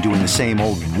weekend doing the same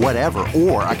old whatever,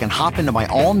 or I can hop into my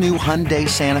all-new Hyundai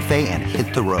Santa Fe and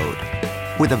hit the road.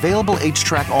 With available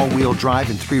H-Track all-wheel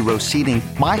drive and 3-row seating,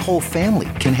 my whole family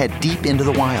can head deep into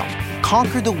the wild.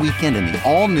 Conquer the weekend in the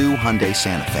all-new Hyundai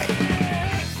Santa Fe.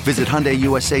 Visit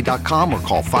HyundaiUSA.com or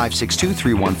call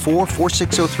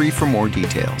 562-314-4603 for more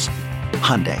details.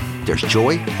 Hyundai, there's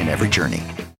joy in every journey.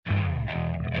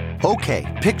 Okay,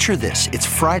 picture this. It's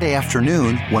Friday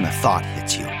afternoon when a thought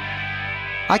hits you.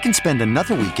 I can spend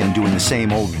another weekend doing the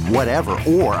same old whatever,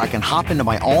 or I can hop into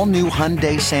my all-new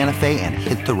Hyundai Santa Fe and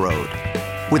hit the road.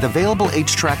 With available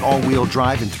H-Track all-wheel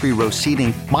drive and 3-row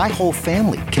seating, my whole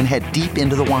family can head deep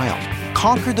into the wild.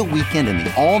 Conquer the weekend in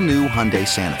the all-new Hyundai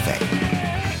Santa Fe.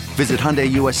 Visit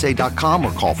HyundaiUSA.com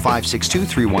or call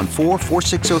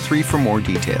 562-314-4603 for more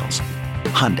details.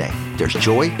 Hyundai, there's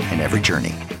joy in every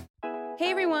journey.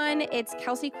 Hey everyone, it's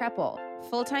Kelsey Kreppel,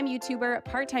 full-time YouTuber,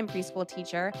 part-time preschool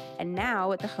teacher, and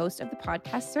now the host of the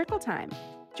podcast Circle Time.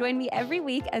 Join me every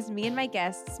week as me and my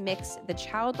guests mix the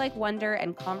childlike wonder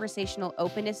and conversational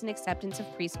openness and acceptance of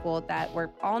preschool that we're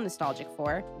all nostalgic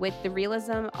for with the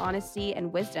realism, honesty,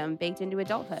 and wisdom baked into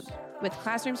adulthood. With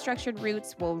classroom-structured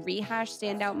roots, we'll rehash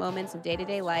standout moments of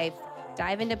day-to-day life,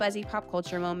 dive into buzzy pop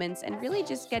culture moments, and really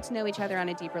just get to know each other on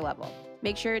a deeper level.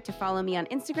 Make sure to follow me on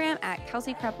Instagram at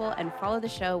Kelsey Kreppel and follow the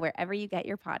show wherever you get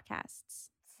your podcasts.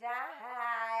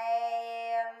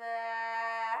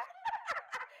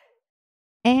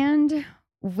 And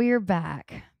we're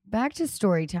back to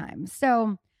story time.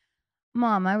 So,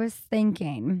 Mom, I was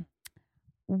thinking,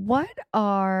 what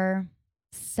are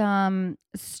some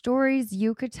stories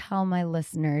you could tell my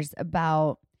listeners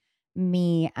about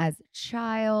me as a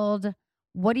child?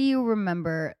 What do you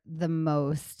remember the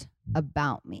most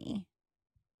about me?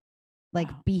 Like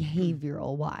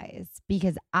behavioral wise?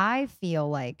 Because I feel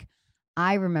like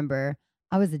I remember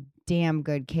I was a damn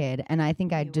good kid, and I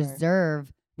think I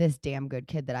deserve this damn good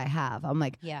kid that I have. I'm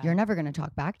like, you're never going to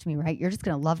talk back to me, right? You're just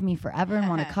going to love me forever and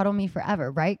want to cuddle me forever,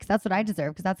 right? Because that's what I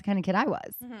deserve, because that's the kind of kid I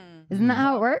was. Mm-hmm. Isn't that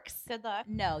how it works? Good luck.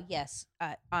 No, yes.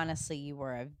 Honestly, you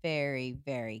were a very,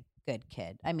 very good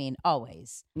kid. I mean,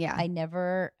 always. Yeah. I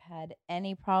never had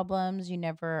any problems.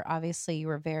 Obviously, you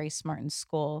were very smart in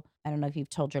school. I don't know if you've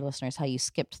told your listeners how you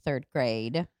skipped 3rd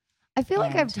grade. I feel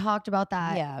like I've talked about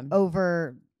that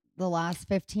over the last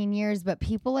 15 years, but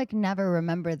people like never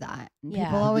remember that. Yeah.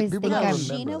 People always think I'm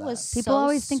Sheena was people so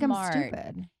always think smart. I'm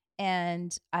stupid.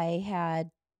 And I had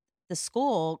the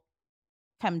school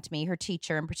come to me, her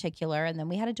teacher in particular, and then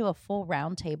we had to do a full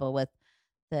round table with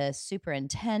the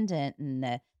superintendent and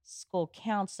the school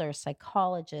counselor,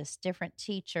 psychologists, different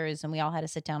teachers, and we all had to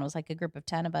sit down. It was like a group of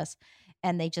 10 of us,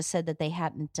 and they just said that they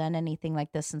hadn't done anything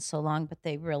like this in so long, but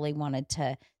they really wanted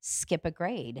to skip a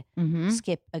grade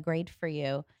for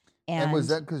you. And was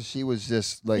that because she was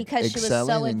just like excelling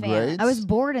so in advanced. grades? I was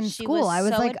bored in school. I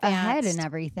was so like advanced. ahead in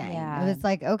everything. Yeah. It was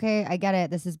like, okay, I get it.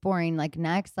 This is boring. Like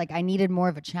next, like I needed more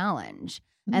of a challenge.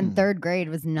 And 3rd grade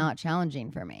was not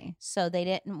challenging for me. So they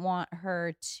didn't want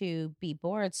her to be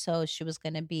bored. So she was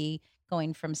going to be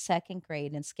going from 2nd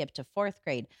grade and skip to 4th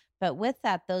grade. But with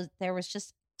that, there was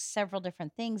just several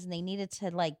different things, and they needed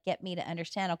to like get me to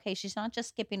understand, okay, she's not just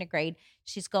skipping a grade.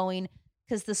 She's going,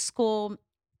 because the school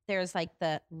there's like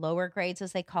the lower grades,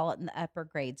 as they call it, and the upper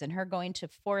grades. And her going to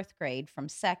 4th grade from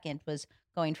 2nd was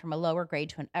going from a lower grade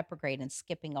to an upper grade and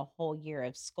skipping a whole year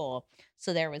of school.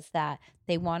 So there was that.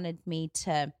 They wanted me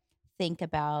to think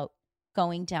about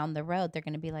going down the road. They're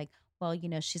going to be like, well,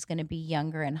 she's going to be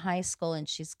younger in high school and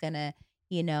she's going to,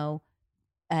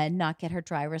 not get her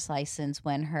driver's license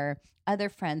when her other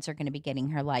friends are going to be getting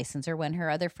her license or when her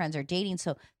other friends are dating.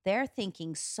 So they're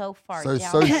thinking so far down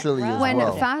socially the road. as When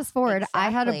well. fast forward, I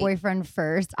had a boyfriend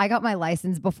first. I got my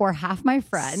license before half my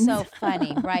friends. So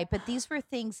funny, right? But these were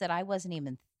things that I wasn't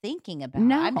even thinking about.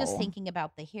 No. I'm just thinking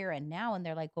about the here and now. And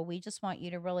they're like, well, we just want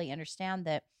you to really understand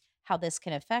that how this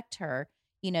can affect her.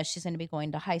 She's going to be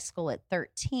going to high school at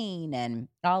 13 and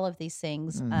all of these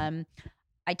things.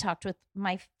 I talked with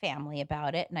my family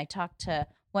about it, and I talked to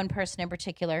one person in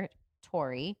particular,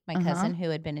 Tori, my cousin, who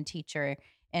had been a teacher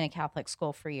in a Catholic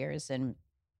school for years. And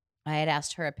I had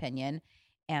asked her opinion,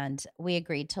 and we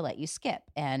agreed to let you skip.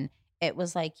 And it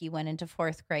was like you went into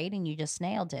 4th grade and you just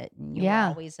nailed it. And you were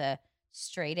always a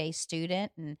straight A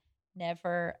student and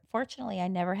fortunately, I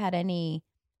never had any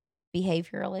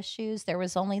behavioral issues. There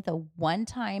was only the one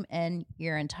time in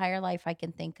your entire life I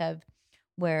can think of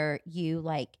where you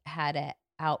had a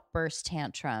outburst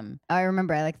tantrum. I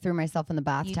remember I threw myself in the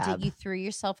bathtub. You threw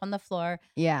yourself on the floor.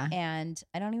 Yeah. And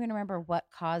I don't even remember what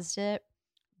caused it.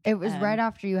 It was right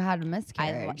after you had a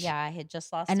miscarriage. I had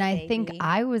just lost and a I baby. think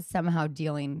I was somehow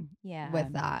dealing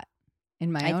with that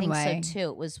in my own way. I think so too.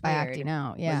 It was by weird. acting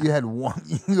out. Yeah. But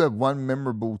you had one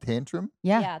memorable tantrum?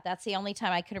 Yeah, that's the only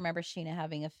time I could remember Sheena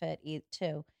having a fit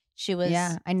too. She was.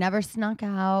 Yeah, I never snuck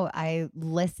out. I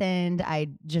listened. I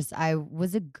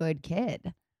was a good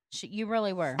kid. You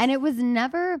really were. And it was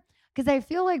never, because I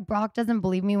feel like Brock doesn't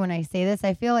believe me when I say this.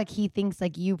 I feel like he thinks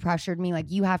you pressured me,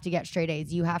 you have to get straight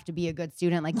A's. You have to be a good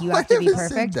student. You have to be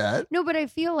perfect. No, but I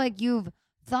feel like you've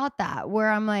thought that where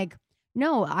I'm like,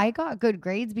 no, I got good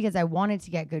grades because I wanted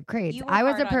to get good grades. I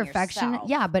was a perfectionist.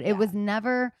 Yeah, but it was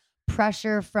never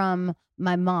pressure from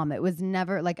my mom. It was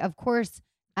never of course,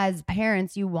 as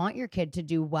parents, you want your kid to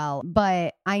do well,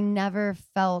 but I never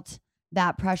felt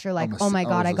that pressure oh my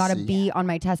God, I got a B on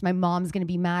my test. My mom's going to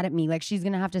be mad at me. She's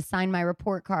going to have to sign my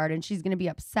report card and she's going to be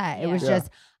upset. Yeah. It was just,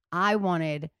 I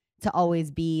wanted to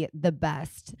always be the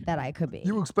best that I could be.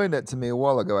 You explained that to me a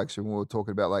while ago, actually, when we were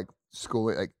talking about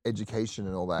school, education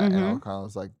and all that. And I kind of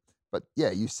was like, but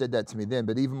yeah, you said that to me then.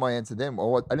 But even my answer then,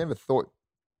 I never thought,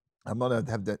 I don't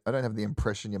have the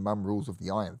impression your mum rules with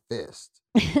the iron fist.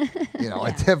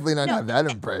 I definitely don't have that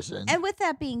impression. And with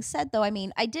that being said, though,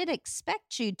 I did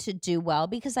expect you to do well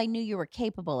because I knew you were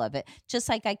capable of it. Just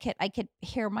like I could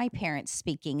hear my parents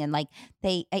speaking and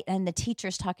and the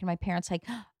teachers talking to my parents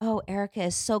oh, Erika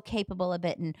is so capable of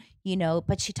it. And,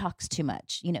 but she talks too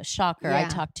much, shocker. Yeah. I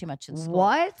talk too much in school.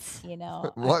 What?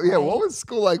 What? Yeah. What was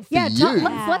school like for you?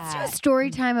 Let's do a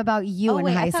story time about you in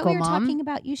high school, we were Mom. talking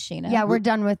about you, Sheena. Yeah, we're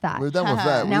done with that. We're done with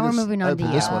that. Now we're moving on to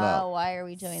you. This one up. Oh, why are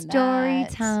we doing Story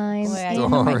that? time.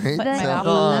 Story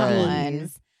time.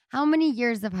 How many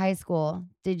years of high school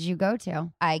did you go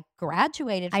to? I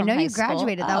graduated from I know high you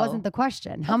graduated. School. That wasn't the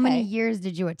question. How many years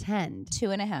did you attend?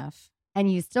 2.5. And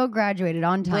you still graduated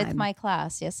on time? With my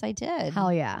class. Yes, I did.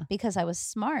 Hell yeah. Because I was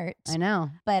smart. I know.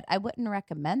 But I wouldn't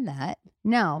recommend that.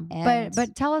 No.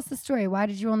 But tell us the story. Why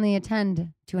did you only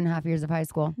attend 2.5 years of high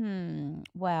school?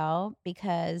 Well,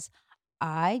 because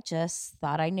I just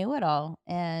thought I knew it all.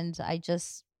 And I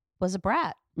just was a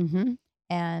brat. Mm-hmm.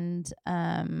 And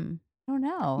I don't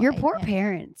know. Your poor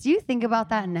parents. Do you think about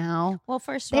that now? Well,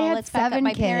 first of all, let's back up.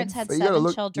 My parents had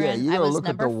 7 children. Yeah, you I gotta was look at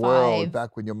number the world 5.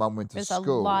 back when your mom went to There's school.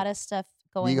 There's a lot of stuff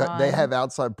going on. They have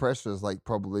outside pressures,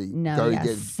 probably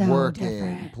get so work different.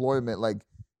 and employment.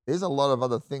 There's a lot of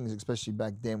other things, especially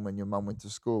back then when your mom went to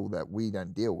school, that we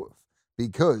don't deal with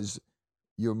because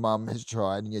your mom has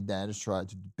tried and your dad has tried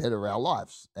to better our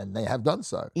lives, and they have done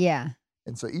so. Yeah.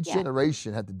 And so each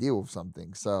generation had to deal with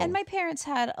something. So, and my parents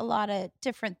had a lot of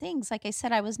different things. Like I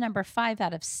said, I was number 5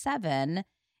 out of 7,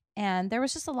 and there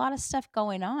was just a lot of stuff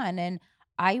going on. And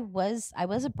I was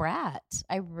a brat.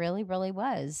 I really, really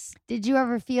was. Did you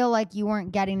ever feel like you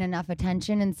weren't getting enough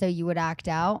attention, and so you would act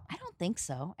out? I don't think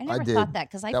so. I never thought that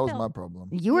because that was my problem.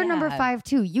 You were number 5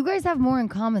 too. You guys have more in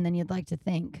common than you'd like to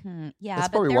think. Yeah, that's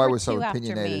but probably there why were we're so 2 after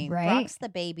opinionated. me. Right? Brock's the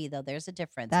baby, though. There's a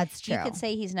difference. That's true. You could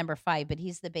say he's number 5, but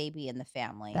he's the baby in the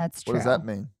family. That's true. What does that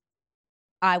mean?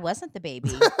 I wasn't the baby.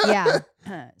 Yeah.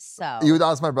 So you would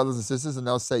ask my brothers and sisters, and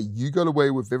they'll say you got away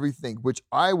with everything, which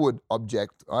I would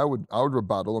object. I would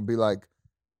rebuttal and be like,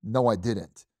 no, I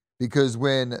didn't. Because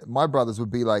when my brothers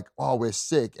would be like, oh, we're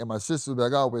sick, and my sister would be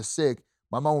like, oh, we're sick,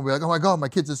 my mom would be like, oh my God, my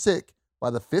kids are sick. By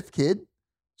the 5th kid,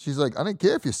 She's like, I don't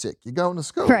care if you're sick. You're going to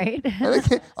school. Right.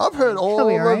 I've heard all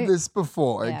right. of this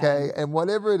before, Yeah. okay? And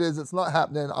whatever it is, it's not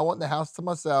happening. I want the house to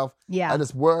myself. Yeah. I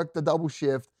just work the double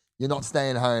shift. You're not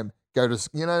staying home. Go to,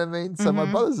 you know what I mean? So my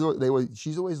brothers,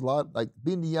 she's always like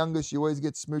being the youngest, she always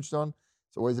gets smooched on.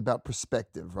 It's always about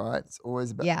perspective, right? It's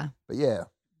always about, but yeah.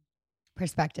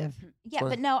 Perspective. Yeah,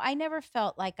 but no, I never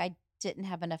felt like I didn't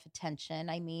have enough attention.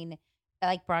 I mean,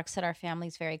 like Brock said, our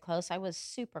family's very close. I was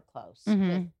super close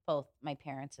with both my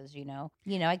parents, as you know.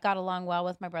 You know, I got along well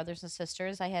with my brothers and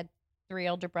sisters. I had 3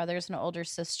 older brothers and an older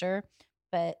sister,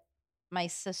 but my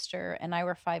sister and I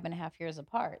were 5.5 years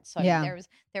apart. So I mean,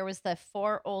 there was the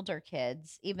 4 older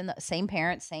kids, even the same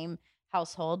parents, same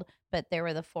household, but there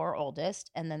were the 4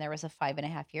 oldest, and then there was a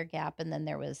 5.5 year gap, and then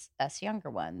there was us younger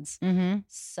ones.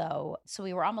 So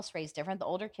we were almost raised different. The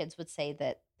older kids would say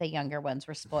that the younger ones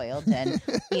were spoiled, and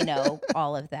you know,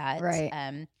 all of that.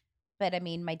 Right. But I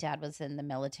mean, my dad was in the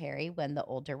military when the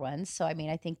older ones, so I mean,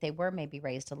 I think they were maybe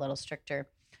raised a little stricter.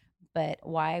 But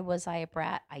why was I a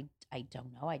brat? I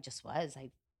don't know. I just was.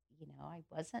 I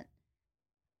wasn't.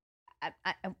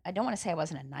 I don't want to say I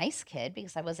wasn't a nice kid,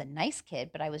 because I was a nice kid,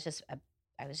 but I was just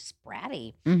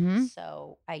bratty.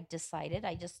 So I decided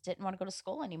I just didn't want to go to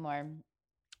school anymore.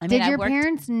 Did your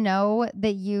parents know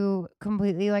that you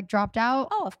completely like dropped out?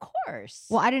 Oh, of course.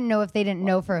 Well, I didn't know if they didn't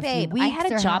know for a few weeks. I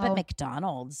had a job how... at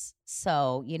McDonald's,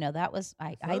 so you know that was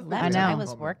I left. I know. I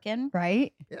was working,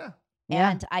 right? Yeah.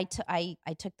 And I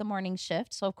took the morning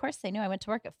shift, so of course they knew I went to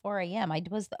work at 4 a.m. I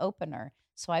was the opener.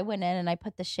 So I went in and I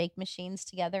put the shake machines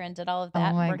together and did all of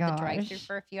that, and worked the drive-thru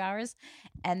for a few hours.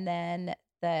 And then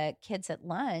the kids at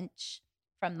lunch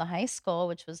from the high school,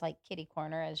 which was like kitty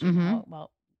corner, as you know.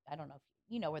 Well, I don't know if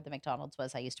you know where the McDonald's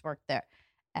was. I used to work there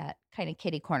at kind of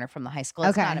kitty corner from the high school.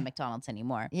 It's not a McDonald's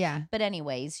anymore. Yeah. But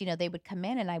anyways, you know, they would come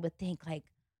in and I would think like,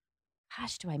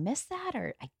 gosh, do I miss that?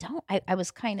 Or I don't. I was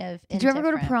kind of Did you ever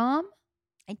go to prom?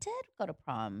 I did go to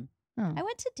prom. Oh. I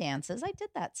went to dances. I did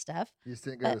that stuff. You just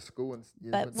didn't go to school.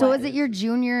 So was it your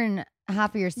junior and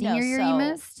half of your senior year you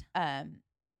missed?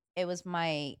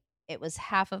 It was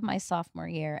half of my sophomore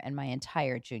year and my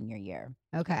entire junior year.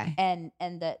 Okay. And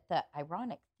the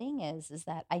ironic thing is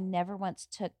that I never once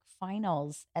took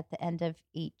finals at the end of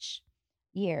each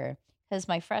year, because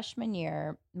my freshman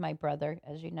year, my brother,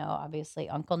 as you know, obviously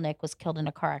Uncle Nick was killed in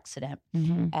a car accident.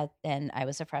 And I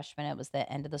was a freshman. It was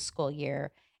the end of the school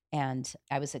year. And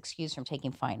I was excused from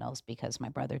taking finals because my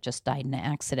brother just died in an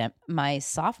accident. My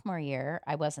sophomore year,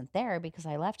 I wasn't there because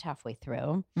I left halfway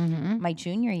through. My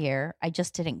junior year, I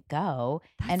just didn't go.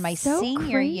 And my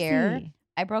senior year,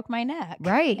 I broke my neck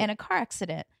in a car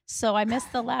accident. So I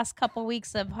missed the last couple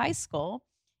weeks of high school.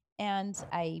 And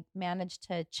I managed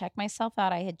to check myself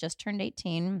out. I had just turned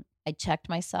 18. I checked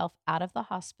myself out of the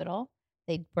hospital.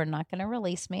 They were not going to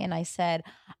release me. And I said,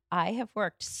 I have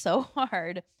worked so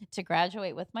hard to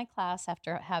graduate with my class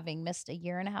after having missed a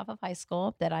year and a half of high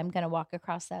school that I'm going to walk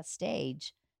across that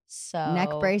stage. So neck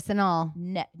brace and all.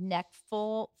 Neck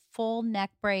full neck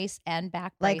brace and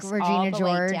back brace. Like Regina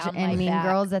George and Mean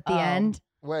Girls at the end.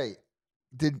 Wait,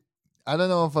 I don't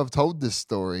know if I've told this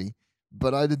story,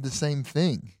 but I did the same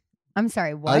thing. I'm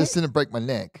sorry, what? I just didn't break my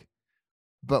neck.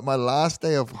 But my last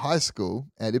day of high school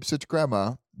at Ipswich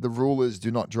Grammar, the rule is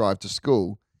do not drive to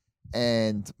school.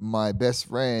 And my best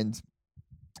friend,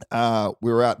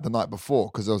 we were out the night before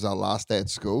because it was our last day at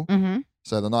school.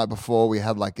 So the night before we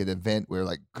had like an event where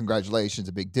like, congratulations,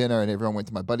 a big dinner, and everyone went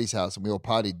to my buddy's house and we all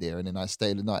partied there. And then I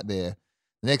stayed the night there.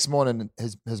 The next morning,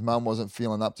 his mum wasn't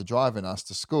feeling up to driving us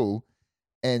to school.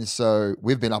 And so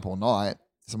we've been up all night.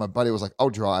 So my buddy was like, I'll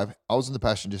drive. I was in the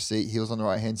passenger seat. He was on the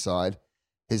right-hand side.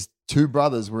 His 2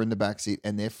 brothers were in the backseat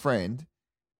and their friend.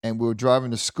 And we were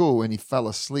driving to school and he fell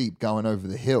asleep going over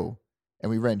the hill. And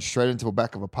we ran straight into the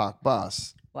back of a parked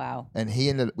bus. Wow. And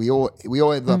we all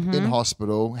ended up in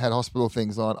hospital, had hospital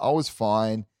things on. I was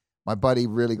fine. My buddy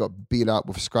really got beat up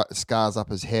with scars up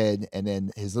his head. And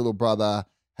then his little brother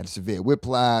had severe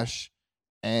whiplash.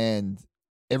 And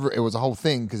it was a whole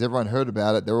thing because everyone heard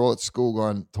about it. They were all at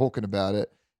school talking about it.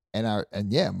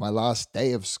 And my last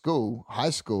day of school, high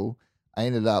school, I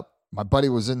ended up,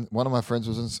 one of my friends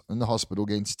was in the hospital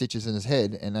getting stitches in his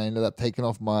head, and I ended up taking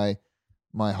off my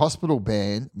hospital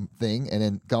band thing and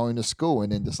then going to school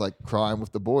and then just like crying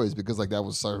with the boys because like that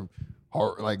was so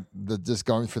hard, like just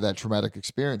going through that traumatic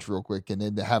experience real quick, and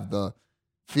then to have the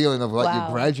feeling of like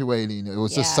you're graduating. It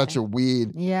was just such a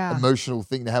weird emotional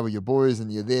thing to have with your boys,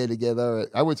 and you're there together.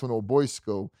 I went to an all boys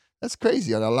school. That's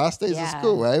crazy. On our last days of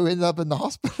school, we ended up in the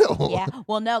hospital. Yeah.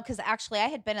 Well, no, because actually I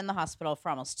had been in the hospital for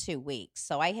almost 2 weeks.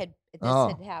 So had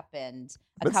happened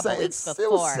a couple weeks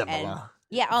before. And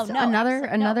yeah. Oh, no.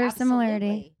 Another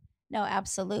similarity. No,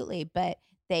 absolutely. But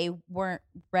they weren't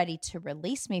ready to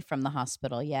release me from the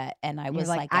hospital yet. And I was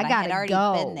like, I had already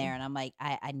go. been there. And I'm like,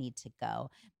 I need to go.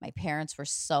 My parents were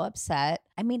so upset.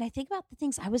 I mean, I think about the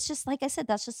things I was just, like I said,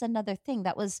 that's just another thing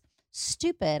that was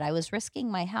stupid. I was risking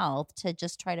my health to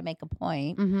just try to make a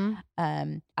point.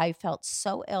 I felt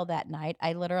so ill that night.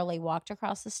 I literally walked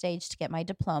across the stage to get my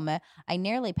diploma. I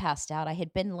nearly passed out. I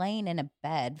had been laying in a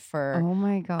bed for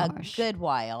a good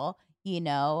while.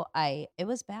 It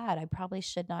was bad. I probably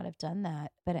should not have done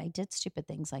that, but I did stupid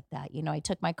things like that. I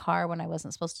took my car when I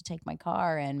wasn't supposed to take my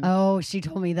car. And she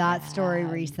told me that story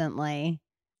recently.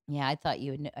 Yeah, I thought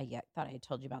I thought I had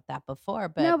told you about that before,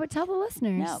 but no, but tell the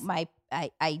listeners. No,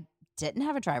 I didn't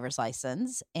have a driver's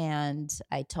license, and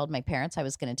I told my parents I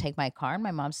was going to take my car, and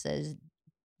my mom says,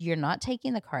 "You're not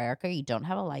taking the car, Erika. You don't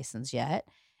have a license yet."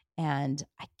 And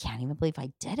I can't even believe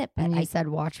I did it. But and you said,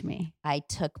 "Watch me." I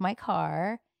took my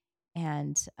car,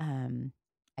 and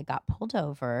I got pulled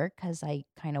over because I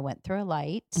kind of went through a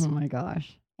light. Oh my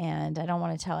gosh. And I don't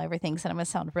want to tell everything because I'm going to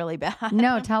sound really bad.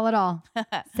 No, tell it all.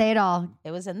 Say it all.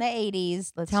 It was in the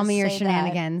 80s. Tell me your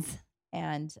shenanigans.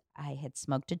 And I had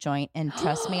smoked a joint. And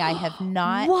trust me, I have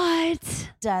not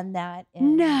done that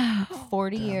in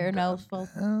 40 years. No,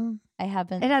 I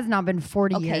haven't. It has not been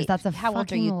 40 years. That's a How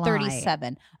old are you?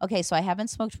 37. Okay, so I haven't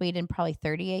smoked weed in probably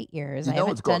 38 years.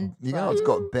 It's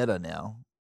got better now.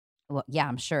 Well, yeah,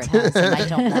 I'm sure it has. And I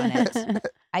don't want it.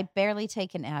 I barely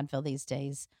take an Advil these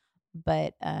days.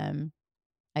 But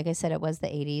like I said, it was the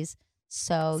 80s.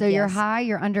 So you're high,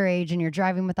 you're underage, and you're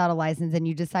driving without a license, and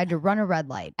you decide to run a red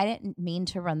light. I didn't mean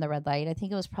to run the red light. I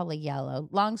think it was probably yellow.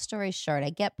 Long story short, I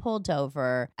get pulled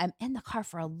over. I'm in the car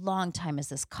for a long time as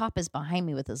this cop is behind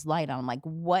me with his light on. I'm like,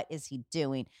 what is he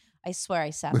doing? I swear I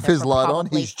sat with there his light on.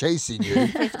 He's chasing you.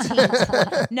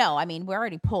 15. No, I mean, we're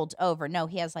already pulled over. No,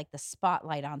 he has like the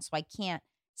spotlight on, so I can't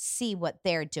see what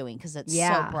they're doing because it's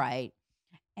so bright.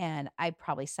 And I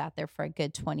probably sat there for a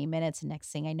good 20 minutes. And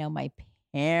next thing I know, my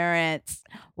parents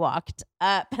walked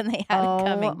up and they had to come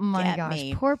and get me. Oh my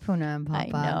gosh, poor Puna and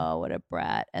Papa. I know, what a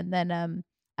brat. And then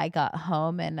I got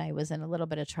home and I was in a little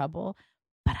bit of trouble,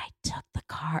 but I took the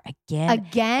car again.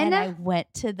 Again? And I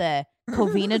went to the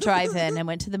Covina drive-in and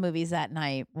went to the movies that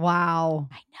night. Wow.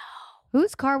 I know.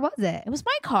 Whose car was it? It was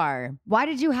my car. Why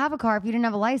did you have a car if you didn't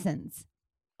have a license?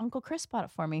 Uncle Chris bought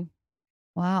it for me.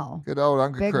 Wow. Good old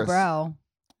Uncle Big Chris. bro.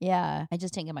 Yeah, I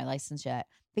just didn't get my license yet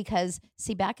because,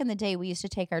 see, back in the day, we used to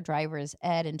take our driver's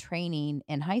ed and training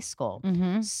in high school.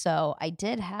 So I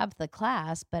did have the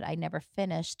class, but I never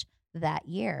finished that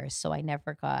year. So I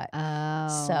never got.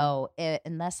 So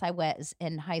unless I was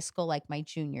in high school, like my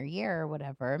junior year or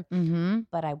whatever,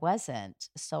 but I wasn't.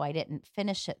 So I didn't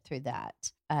finish it through that.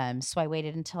 So I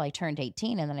waited until I turned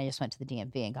 18 and then I just went to the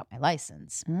DMV and got my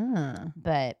license.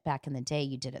 But back in the day,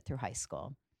 you did it through high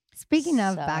school. Speaking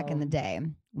of back in the day,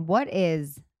 what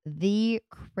is the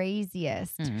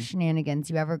craziest shenanigans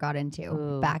you ever got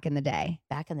into back in the day?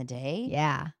 Back in the day?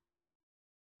 Yeah.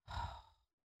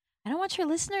 I don't want your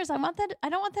listeners. I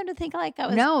don't want them to think like I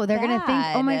was. No, they're gonna think,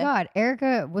 oh my God,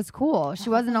 Erika was cool. She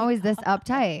wasn't always this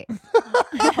uptight.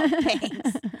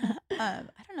 Thanks. I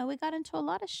don't know. We got into a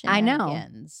lot of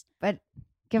shenanigans. I know, but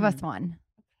give us one.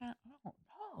 I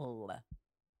don't know.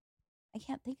 I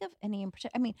can't think of any in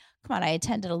particular. I mean, come on. I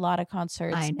attended a lot of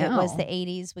concerts. I know. It was the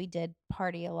 80s. We did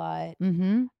party a lot.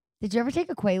 Did you ever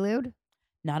take a Quaalude?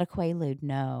 Not a Quaalude,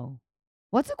 no.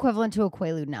 What's equivalent to a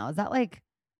Quaalude now? Is that like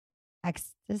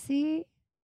ecstasy?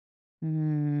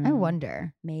 I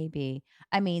wonder. Maybe.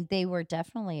 I mean, they were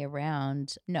definitely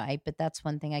around. No, but that's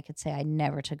one thing I could say. I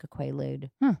never took a Quaalude.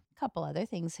 A couple other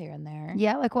things here and there.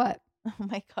 Yeah, like what? Oh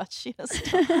my God,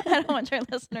 I don't want your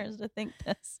listeners to think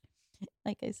this.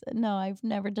 Like I said, no, I've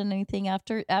never done anything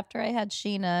after I had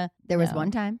Sheena. There was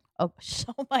one time. Oh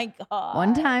my God.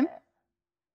 One time.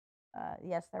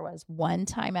 Yes, there was one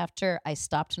time after I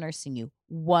stopped nursing you.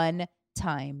 One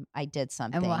time I did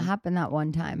something. And what happened that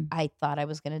one time? I thought I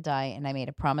was going to die, and I made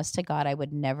a promise to God I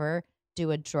would never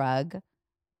do a drug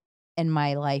in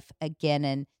my life again.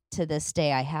 And to this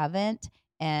day, I haven't.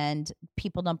 And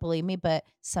people don't believe me, but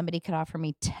somebody could offer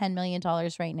me $10 million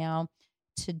right now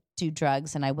to do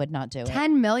drugs, and I would not do it.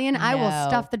 10 million? No. I will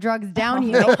stuff the drugs down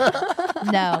you.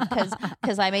 No,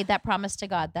 because I made that promise to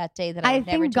God that day that I would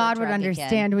never do God a would drug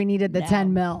understand again. we needed the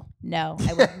 10 mil. No,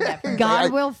 I would never.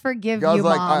 God will forgive God's you,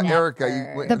 like, Mom.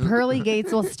 Erika, the pearly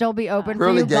gates will still be open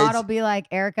for you. God will be like,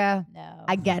 Erika, no.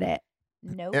 I get it.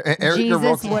 Nope.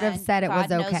 Jesus would have said it God was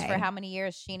knows okay. for how many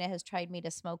years Sheena has tried to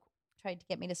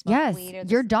get me to smoke weed. Yes,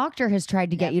 your doctor has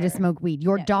tried to get you to smoke weed.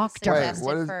 Your doctor.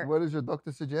 Wait, what does your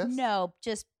doctor suggest? No,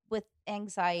 just with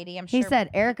anxiety. I'm He sure.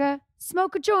 said, Erika,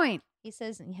 smoke a joint. He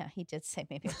says, yeah, he did say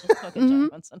maybe I'll just smoke a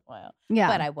joint once in a while. Yeah.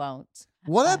 But I won't.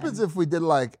 What happens if we did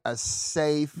like a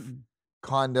safe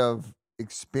kind of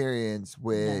experience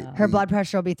where her blood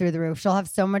pressure will be through the roof. She'll have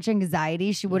so much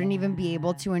anxiety she wouldn't even be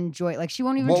able to enjoy. Like she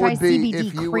won't even try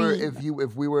CBD cream.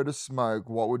 If we were to smoke,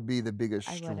 what would be the biggest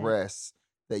stress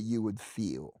that you would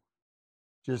feel?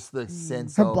 Just the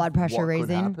sense her of blood pressure what raising.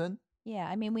 could happen? Yeah,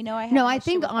 I mean, we know I have No, an I issue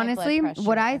think with my blood honestly, pressure,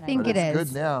 what I and think But it it's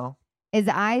is good now. is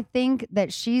I think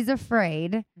that she's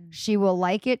afraid she will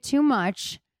like it too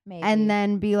much. Maybe. And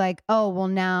then be like, oh, well,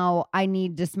 now I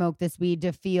need to smoke this weed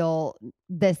to feel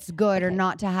this good or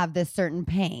not to have this certain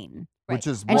pain. Which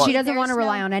is and what? she doesn't want to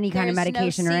rely on any kind of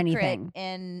medication or anything.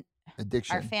 In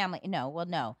addiction. Our family.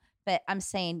 No. But I'm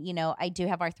saying, I do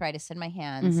have arthritis in my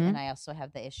hands, and I also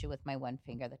have the issue with my one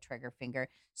finger, the trigger finger.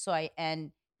 So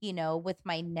with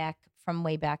my neck from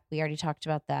way back, we already talked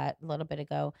about that a little bit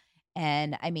ago.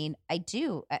 And I mean, I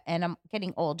do, and I'm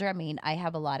getting older. I mean, I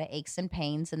have a lot of aches and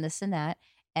pains and this and that.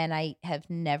 And I have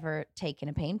never taken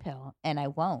a pain pill, and I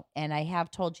won't. And I have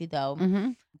told you, though,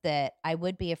 that I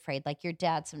would be afraid. Like your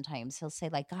dad sometimes, he'll say,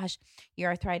 like, gosh, your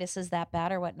arthritis is that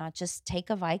bad or whatnot. Just take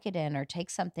a Vicodin or take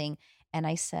something. And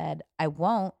I said, I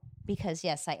won't because,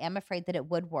 yes, I am afraid that it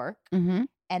would work. And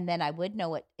then I would know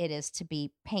what it is to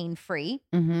be pain-free.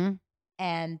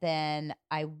 And then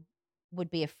I would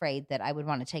be afraid that I would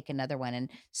want to take another one. And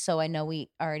so I know we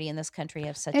already in this country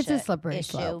have such a slippery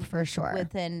slope for sure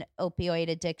with an opioid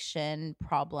addiction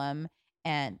problem.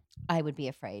 And I would be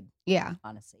afraid. Yeah.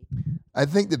 Honestly. I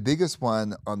think the biggest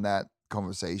one on that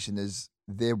conversation is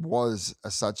there was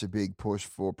such a big push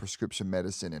for prescription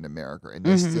medicine in America, and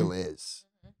there still is,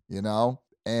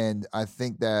 And I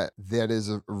think that is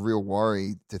a real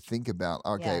worry to think about.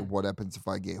 Okay, what happens if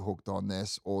I get hooked on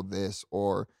this,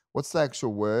 or what's the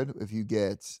actual word? If you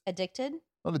get addicted?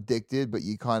 Not addicted, but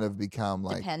you kind of become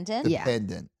like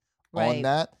dependent on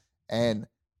that. And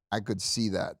I could see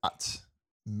that. But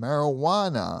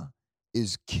marijuana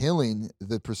is killing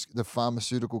the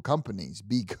pharmaceutical companies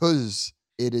because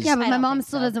it is. Yeah, but my mom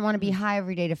still doesn't want to be high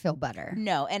every day to feel better.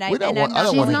 No, and she's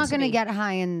not going to get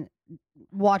high and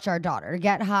watch our daughter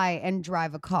get high and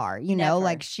drive a car.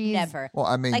 Like she's never. Well,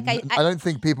 I mean, I don't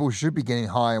think people should be getting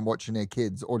high and watching their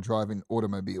kids or driving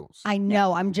automobiles. I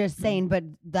know. I'm just saying, but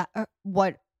that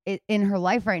in her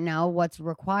life right now, what's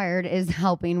required is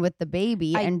helping with the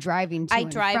baby and driving to I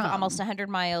and drive from. almost 100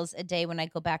 miles a day when I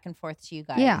go back and forth to you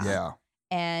guys. Yeah.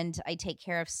 And I take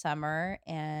care of Summer,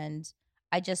 and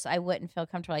I wouldn't feel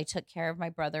comfortable. I took care of my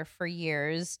brother for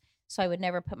years, so I would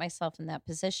never put myself in that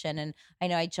position. And I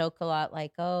know I joke a lot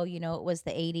like, oh, it was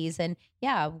the 80s. And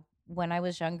yeah, when I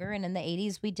was younger and in the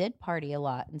 80s, we did party a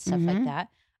lot and stuff like that.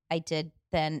 I did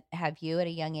then have you at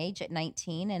a young age at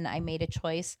 19, and I made a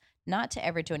choice not to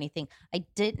ever do anything. I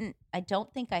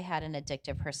don't think I had an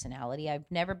addictive personality. I've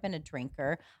never been a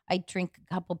drinker. I drink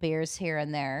a couple beers here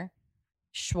and there.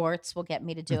 Schwartz will get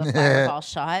me to do a fireball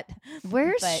shot.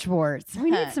 Where's Schwartz?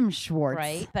 We need some Schwartz.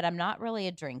 Right? But I'm not really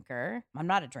a drinker. I'm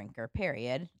not a drinker,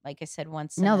 period. Like I said,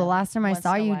 the last time I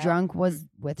saw you drunk was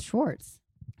with Schwartz.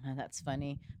 Oh, that's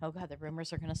funny. Oh, God, the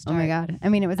rumors are going to start. Oh, my God. I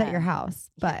mean, it was at your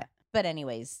house, but. Yeah. But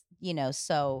anyways,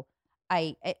 so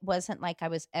it wasn't like I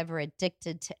was ever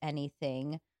addicted to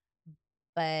anything.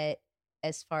 But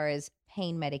as far as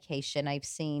pain medication, I've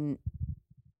seen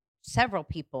several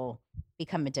people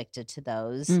become addicted to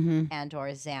those and or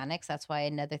Xanax. That's why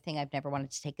another thing, I've never wanted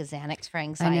to take a Xanax for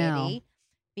anxiety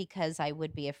because I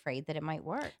would be afraid that it might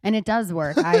work. And it does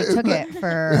work. I took it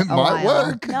for a while.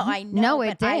 Work. No, I know. No,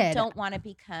 it but did. I don't want to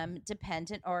become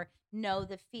dependent or know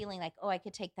the feeling like, oh, I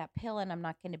could take that pill and I'm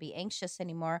not going to be anxious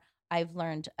anymore. I've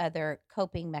learned other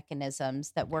coping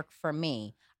mechanisms that work for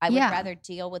me. I would rather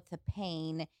deal with the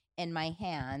pain in my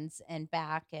hands and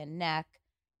back and neck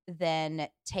than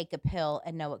take a pill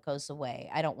and know it goes away.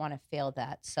 I don't want to feel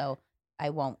that. So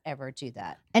I won't ever do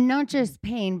that. And not just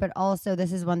pain, but also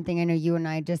this is one thing I know you and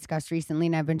I discussed recently,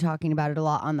 and I've been talking about it a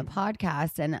lot on the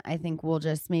podcast, and I think we'll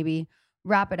just maybe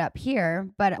wrap it up here.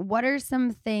 But what are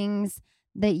some things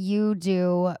that you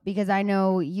do? Because I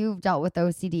know you've dealt with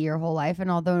OCD your whole life, and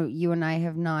although you and I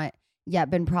have not yet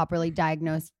been properly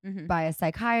diagnosed by a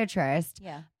psychiatrist,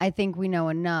 I think we know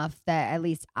enough that at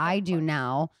least I do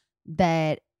now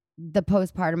that the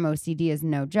postpartum OCD is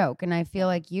no joke. And I feel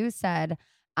like you said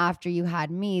after you had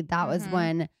me, that was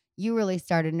when you really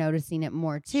started noticing it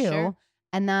more too. Sure.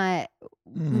 And that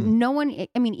no one,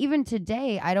 I mean, even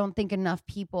today, I don't think enough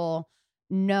people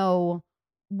know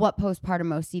what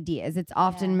postpartum OCD is. It's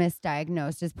often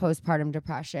misdiagnosed as postpartum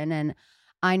depression. And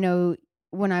I know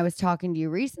when I was talking to you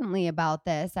recently about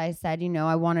this, I said,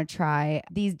 I want to try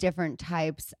these different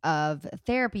types of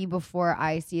therapy before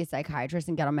I see a psychiatrist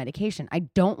and get on medication. I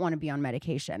don't want to be on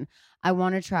medication. I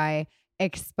want to try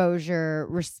exposure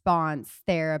response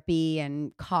therapy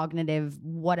and cognitive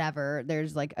whatever.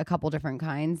 There's like a couple different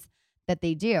kinds that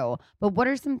they do. But what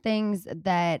are some things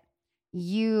that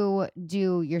you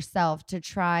do yourself to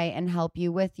try and help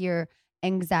you with your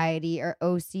anxiety or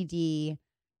OCD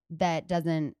that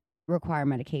doesn't require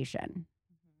medication?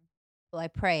 Well, I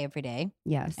pray every day.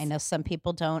 Yes. I know some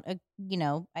people don't,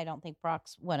 I don't think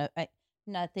Brock's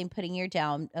nothing putting you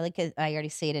down. Like I already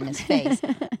see it in his face.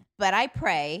 But I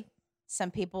pray. Some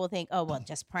people will think, oh, well,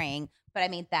 just praying. But I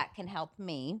mean, that can help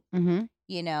me. Mm-hmm.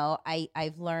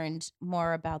 I've learned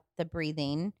more about the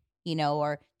breathing,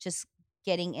 or just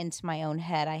getting into my own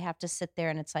head. I have to sit there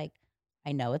and it's like,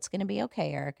 I know it's going to be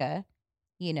okay, Erika.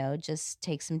 Just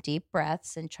take some deep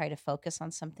breaths and try to focus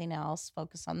on something else,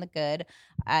 focus on the good.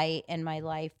 I, in my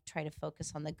life, try to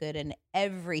focus on the good in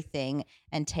everything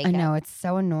and take I know, it's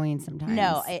so annoying sometimes.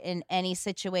 No, in any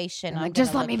situation. I'm like,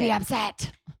 just let me be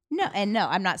upset. No,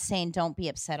 I'm not saying don't be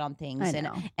upset on things. I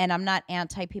know. And I'm not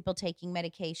anti people taking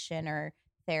medication or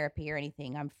therapy or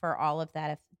anything. I'm for all of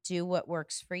that. Do what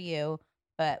works for you.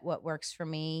 But what works for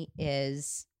me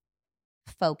is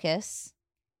focus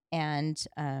and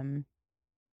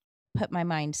put my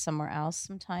mind somewhere else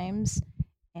sometimes.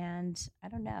 And I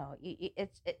don't know.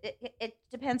 It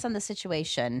depends on the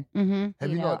situation. Mm-hmm.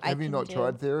 Have you not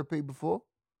tried therapy before?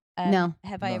 No.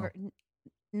 Have I ever?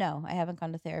 No, I haven't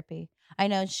gone to therapy. I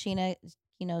know Sheena,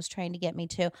 is trying to get me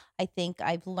to. I think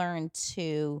I've learned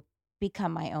to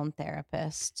become my own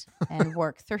therapist and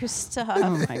work through stuff.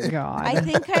 Oh my God. I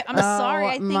think I'm sorry.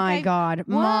 I think my God. What?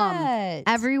 Mom,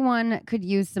 everyone could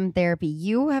use some therapy.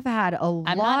 You have had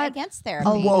I'm not against therapy.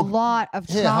 A lot of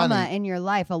trauma honey. in your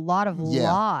life, a lot of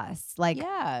loss, like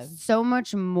so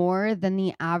much more than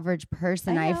the average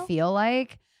person, I feel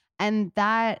like. And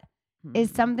that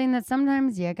is something that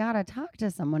sometimes you gotta talk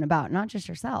to someone about, not just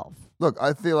yourself. Look,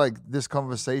 I feel like this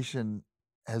conversation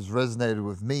has resonated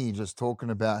with me just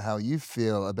talking about how you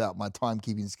feel about my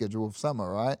timekeeping schedule of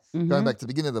summer, right? Mm-hmm. Going back to the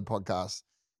beginning of the podcast,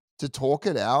 to talk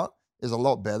it out is a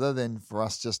lot better than for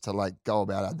us just to like go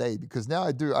about our day, because now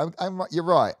you're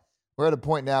right. We're at a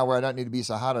point now where I don't need to be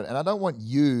so hard on it. And I don't want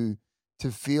you to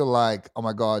feel like, oh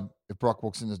my God, if Brock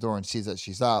walks in this door and sees that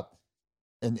she's up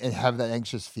and have that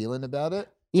anxious feeling about it.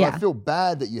 So I feel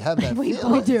bad that you have that feeling.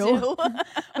 We do.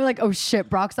 We're like, oh shit,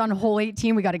 Brock's on hole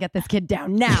 18. We got to get this kid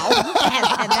down now.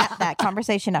 and that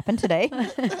conversation happened today.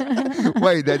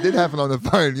 Wait, that did happen on the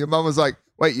phone. Your mom was like,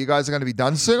 wait, you guys are going to be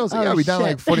done soon? I was like, we're done in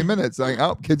like 40 minutes. Like,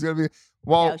 kid's going to be,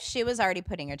 no, she was already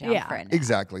putting her down for it.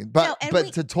 Exactly. But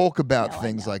to talk about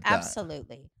things like that.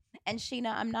 Absolutely. And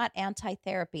Sheena, I'm not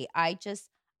anti-therapy.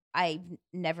 I've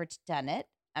never done it.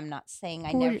 I'm not saying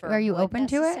I never Are you would necessarily.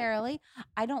 To it? Necessarily.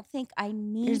 I don't think I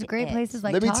need There's great places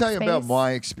like Let me tell you Talkspace. about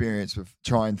my experience with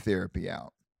trying therapy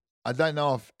out. I don't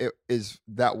know if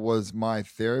that was my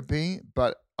therapy,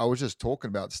 but I was just talking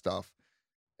about stuff.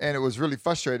 And it was really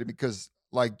frustrating because,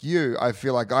 like you, I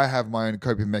feel like I have my own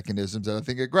coping mechanisms that I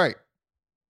think are great.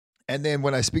 And then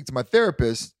when I speak to my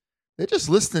therapist, they're just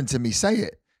listening to me say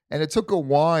it. And it took a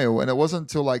while, and it wasn't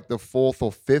until like the fourth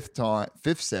or fifth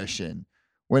session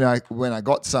when I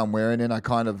got somewhere, and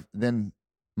then then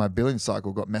my billing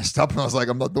cycle got messed up, and I was like,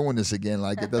 I'm not doing this again.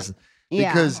 Like it doesn't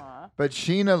because. But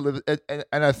Sheena lives,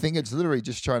 and I think it's literally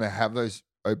just trying to have those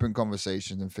open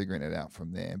conversations and figuring it out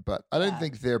from there. But I don't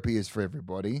think therapy is for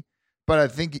everybody. But I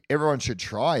think everyone should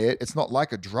try it. It's not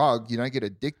like a drug. You don't get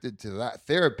addicted to that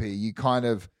therapy. You kind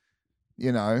of,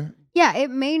 Yeah, it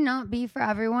may not be for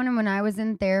everyone. And when I was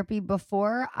in therapy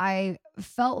before, I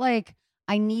felt like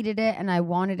I needed it and I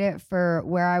wanted it for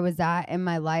where I was at in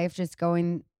my life, just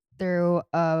going through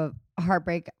a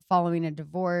heartbreak following a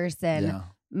divorce and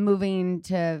moving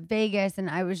to Vegas. And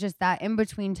I was just that in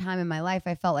between time in my life.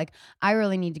 I felt like I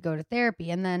really need to go to therapy.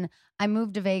 And then I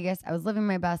moved to Vegas. I was living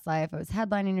my best life. I was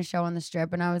headlining a show on the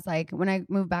Strip. And I was like, when I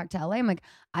moved back to LA, I'm like,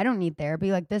 I don't need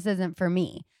therapy. Like, this isn't for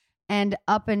me. And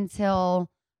up until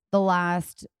the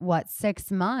last,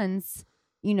 6 months,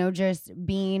 just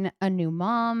being a new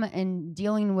mom and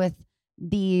dealing with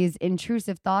these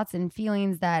intrusive thoughts and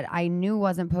feelings that I knew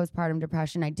wasn't postpartum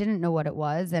depression. I didn't know what it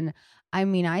was. And I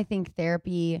mean, I think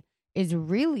therapy is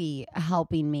really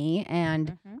helping me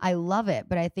and I love it,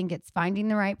 but I think it's finding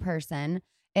the right person.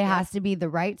 It has to be the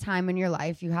right time in your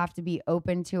life. You have to be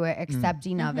open to it,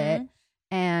 accepting of it.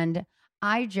 And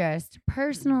I just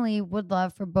personally would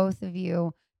love for both of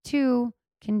you to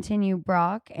continue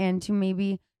Brock and to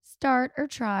maybe start or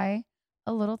try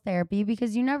a little therapy,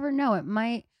 because you never know. It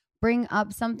might bring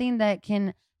up something that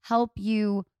can help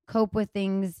you cope with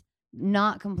things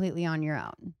not completely on your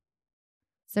own.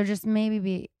 So just maybe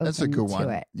be open That's a good to one.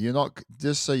 it. You're not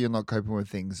just so you're not coping with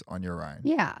things on your own.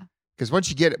 Yeah. Because once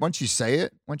you get it, once you say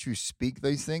it, once you speak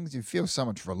these things, you feel so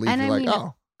much relief. And You're I like, mean,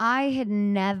 oh. I had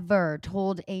never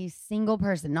told a single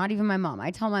person, not even my mom.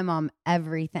 I tell my mom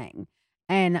everything.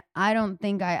 And I don't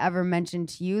think I ever mentioned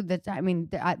to you that, I mean,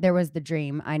 there was the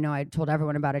dream. I know I told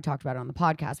everyone about it. I talked about it on the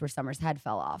podcast where Summer's head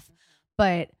fell off.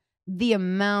 But the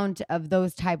amount of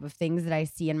those type of things that I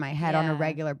see in my head on a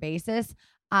regular basis,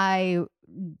 I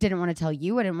didn't want to tell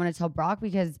you. I didn't want to tell Brock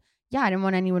because, I didn't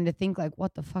want anyone to think like,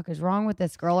 what the fuck is wrong with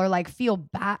this girl? Or like feel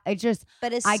bad.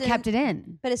 I kept it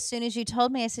in. But as soon as you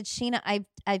told me, I said, Sheena, I've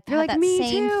had You're like, that me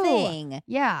same too. thing.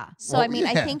 Yeah. So, I mean,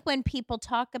 I think when people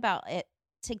talk about it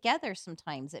together,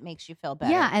 sometimes it makes you feel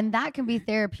better. Yeah, and that can be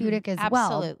therapeutic as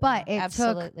Absolutely. well. But it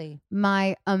took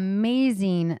my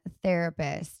amazing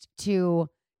therapist to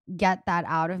get that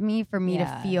out of me for me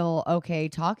to feel okay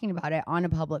talking about it on a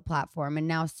public platform. And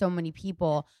now so many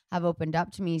people have opened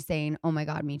up to me saying, oh my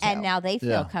God, me too. And now they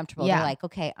feel comfortable. Yeah. They're like,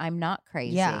 okay, I'm not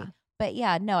crazy. Yeah. But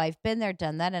no, I've been there,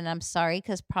 done that. And I'm sorry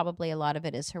because probably a lot of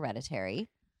it is hereditary.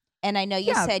 And I know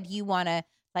you said you want to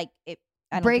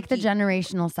break the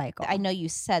generational cycle. I know you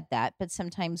said that, but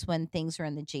sometimes when things are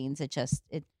in the genes,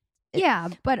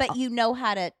 but you know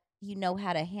how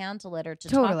to handle it or to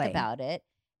talk about it.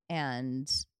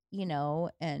 And,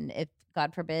 and if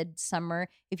God forbid Summer,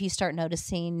 if you start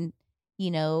noticing,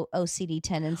 OCD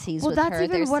tendencies with her. Well, that's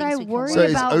even what I worry So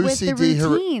about with the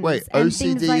routines. Wait, and OCD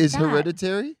things like is that.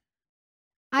 hereditary?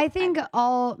 I think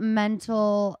all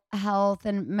mental health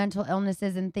and mental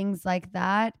illnesses and things like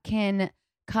that can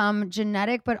come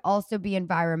genetic, but also be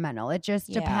environmental. It just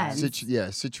depends.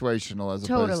 Situational as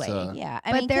opposed to... Yeah.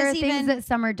 But there are things that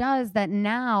Summer does that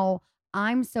now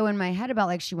I'm so in my head about,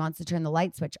 like she wants to turn the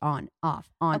light switch on, off,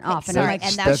 on, off. And I'm like,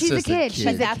 she's a kid. She's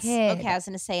a kid. Okay, I was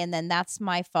going to say, and then that's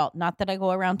my fault. Not that I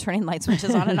go around turning light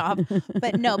switches on and off,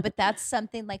 but that's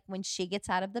something like when she gets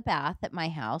out of the bath at my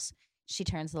house, she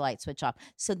turns the light switch off.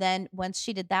 So then once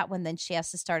she did that one, then she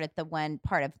has to start at the one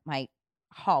part of my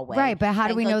hallway. Right, but how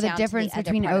do we know the difference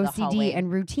between OCD and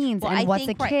routines and what's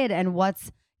a kid and what's,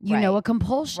 a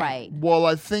compulsion? Right. Well,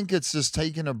 I think it's just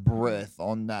taking a breath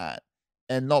on that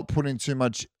and not putting too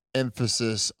much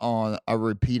emphasis on a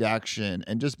repeat action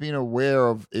and just being aware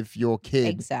of if your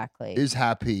kid is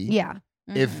happy. Yeah.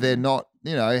 If they're not,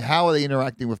 how are they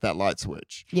interacting with that light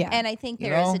switch? Yeah. And I think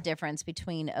there is a difference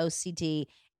between OCD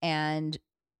and,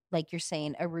 like you're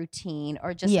saying, a routine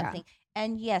or just something.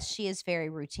 And yes, she is very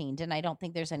routined, and I don't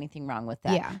think there's anything wrong with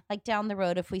that. Yeah. Like down the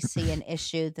road, if we see an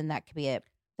issue, then that could be it.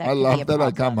 I love that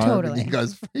I come home and you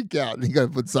guys freak out and you got to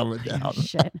put someone down.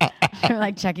 Shit. You're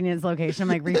like checking his location. I'm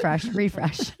like, refresh.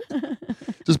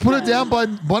 Just put it down by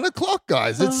 1 o'clock,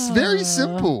 guys. It's very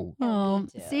simple. Oh,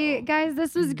 see, guys,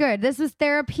 this was good. This was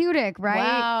therapeutic, right?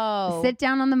 Wow. Sit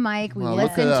down on the mic. We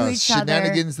listen to each other.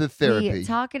 Shenanigans, the therapy. We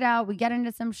talk it out. We get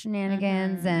into some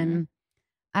shenanigans, and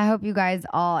I hope you guys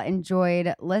all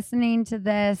enjoyed listening to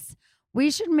this. We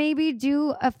should maybe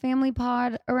do a family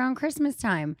pod around Christmas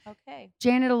time. Okay.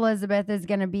 Janet Elizabeth is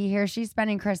going to be here. She's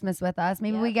spending Christmas with us.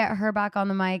 Maybe we get her back on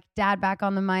the mic, Dad back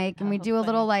on the mic, and we do a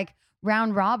little like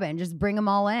round robin. Just bring them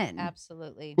all in.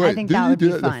 Absolutely. I think that would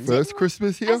be fun. The first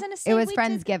Christmas here? It was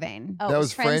Friendsgiving. Oh, that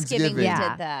was Friendsgiving. We did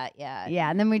that. Yeah.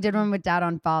 Yeah, and then we did one with Dad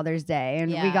on Father's Day,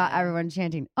 and we got everyone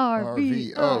chanting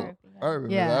RVO. I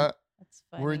remember that. That's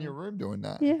funny. We're in your room doing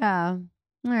that. Yeah.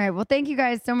 All right. Well, thank you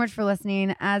guys so much for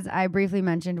listening. As I briefly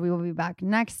mentioned, we will be back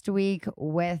next week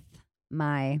with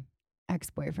my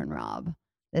ex-boyfriend, Rob.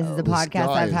 This is a podcast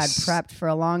I've had prepped for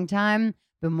a long time.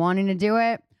 Been wanting to do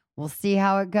it. We'll see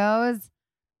how it goes.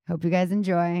 Hope you guys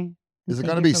enjoy. Is it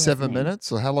going to be 7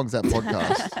 minutes or how long's that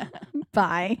podcast?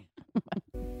 Bye.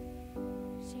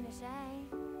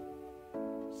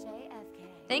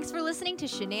 Thanks for listening to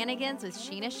Shenanigans with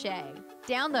Sheena Shea.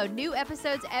 Download new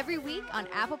episodes every week on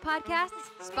Apple Podcasts,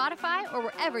 Spotify, or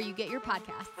wherever you get your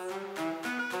podcasts.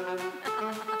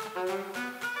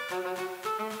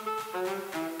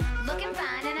 Looking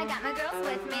fine and I got my girls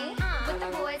with me. With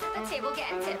the boys at the table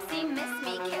getting tipsy. Miss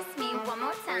me, kiss me one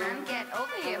more time. Get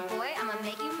over here, boy, I'ma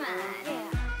make you mine. Yeah.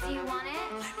 Do you want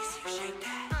it? Let me see you shake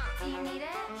that. Do you need it?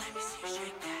 Let me see you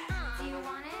shake that. Do you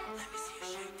want it? Let me see you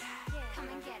shake that. Yeah. Come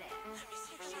and get it. Let me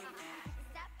see you shake that.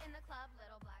 Step in the club,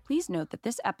 little black. Please note that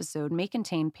this episode may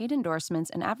contain paid endorsements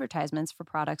and advertisements for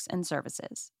products and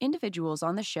services. Individuals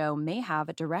on the show may have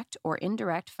a direct or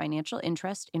indirect financial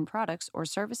interest in products or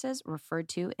services referred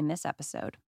to in this episode.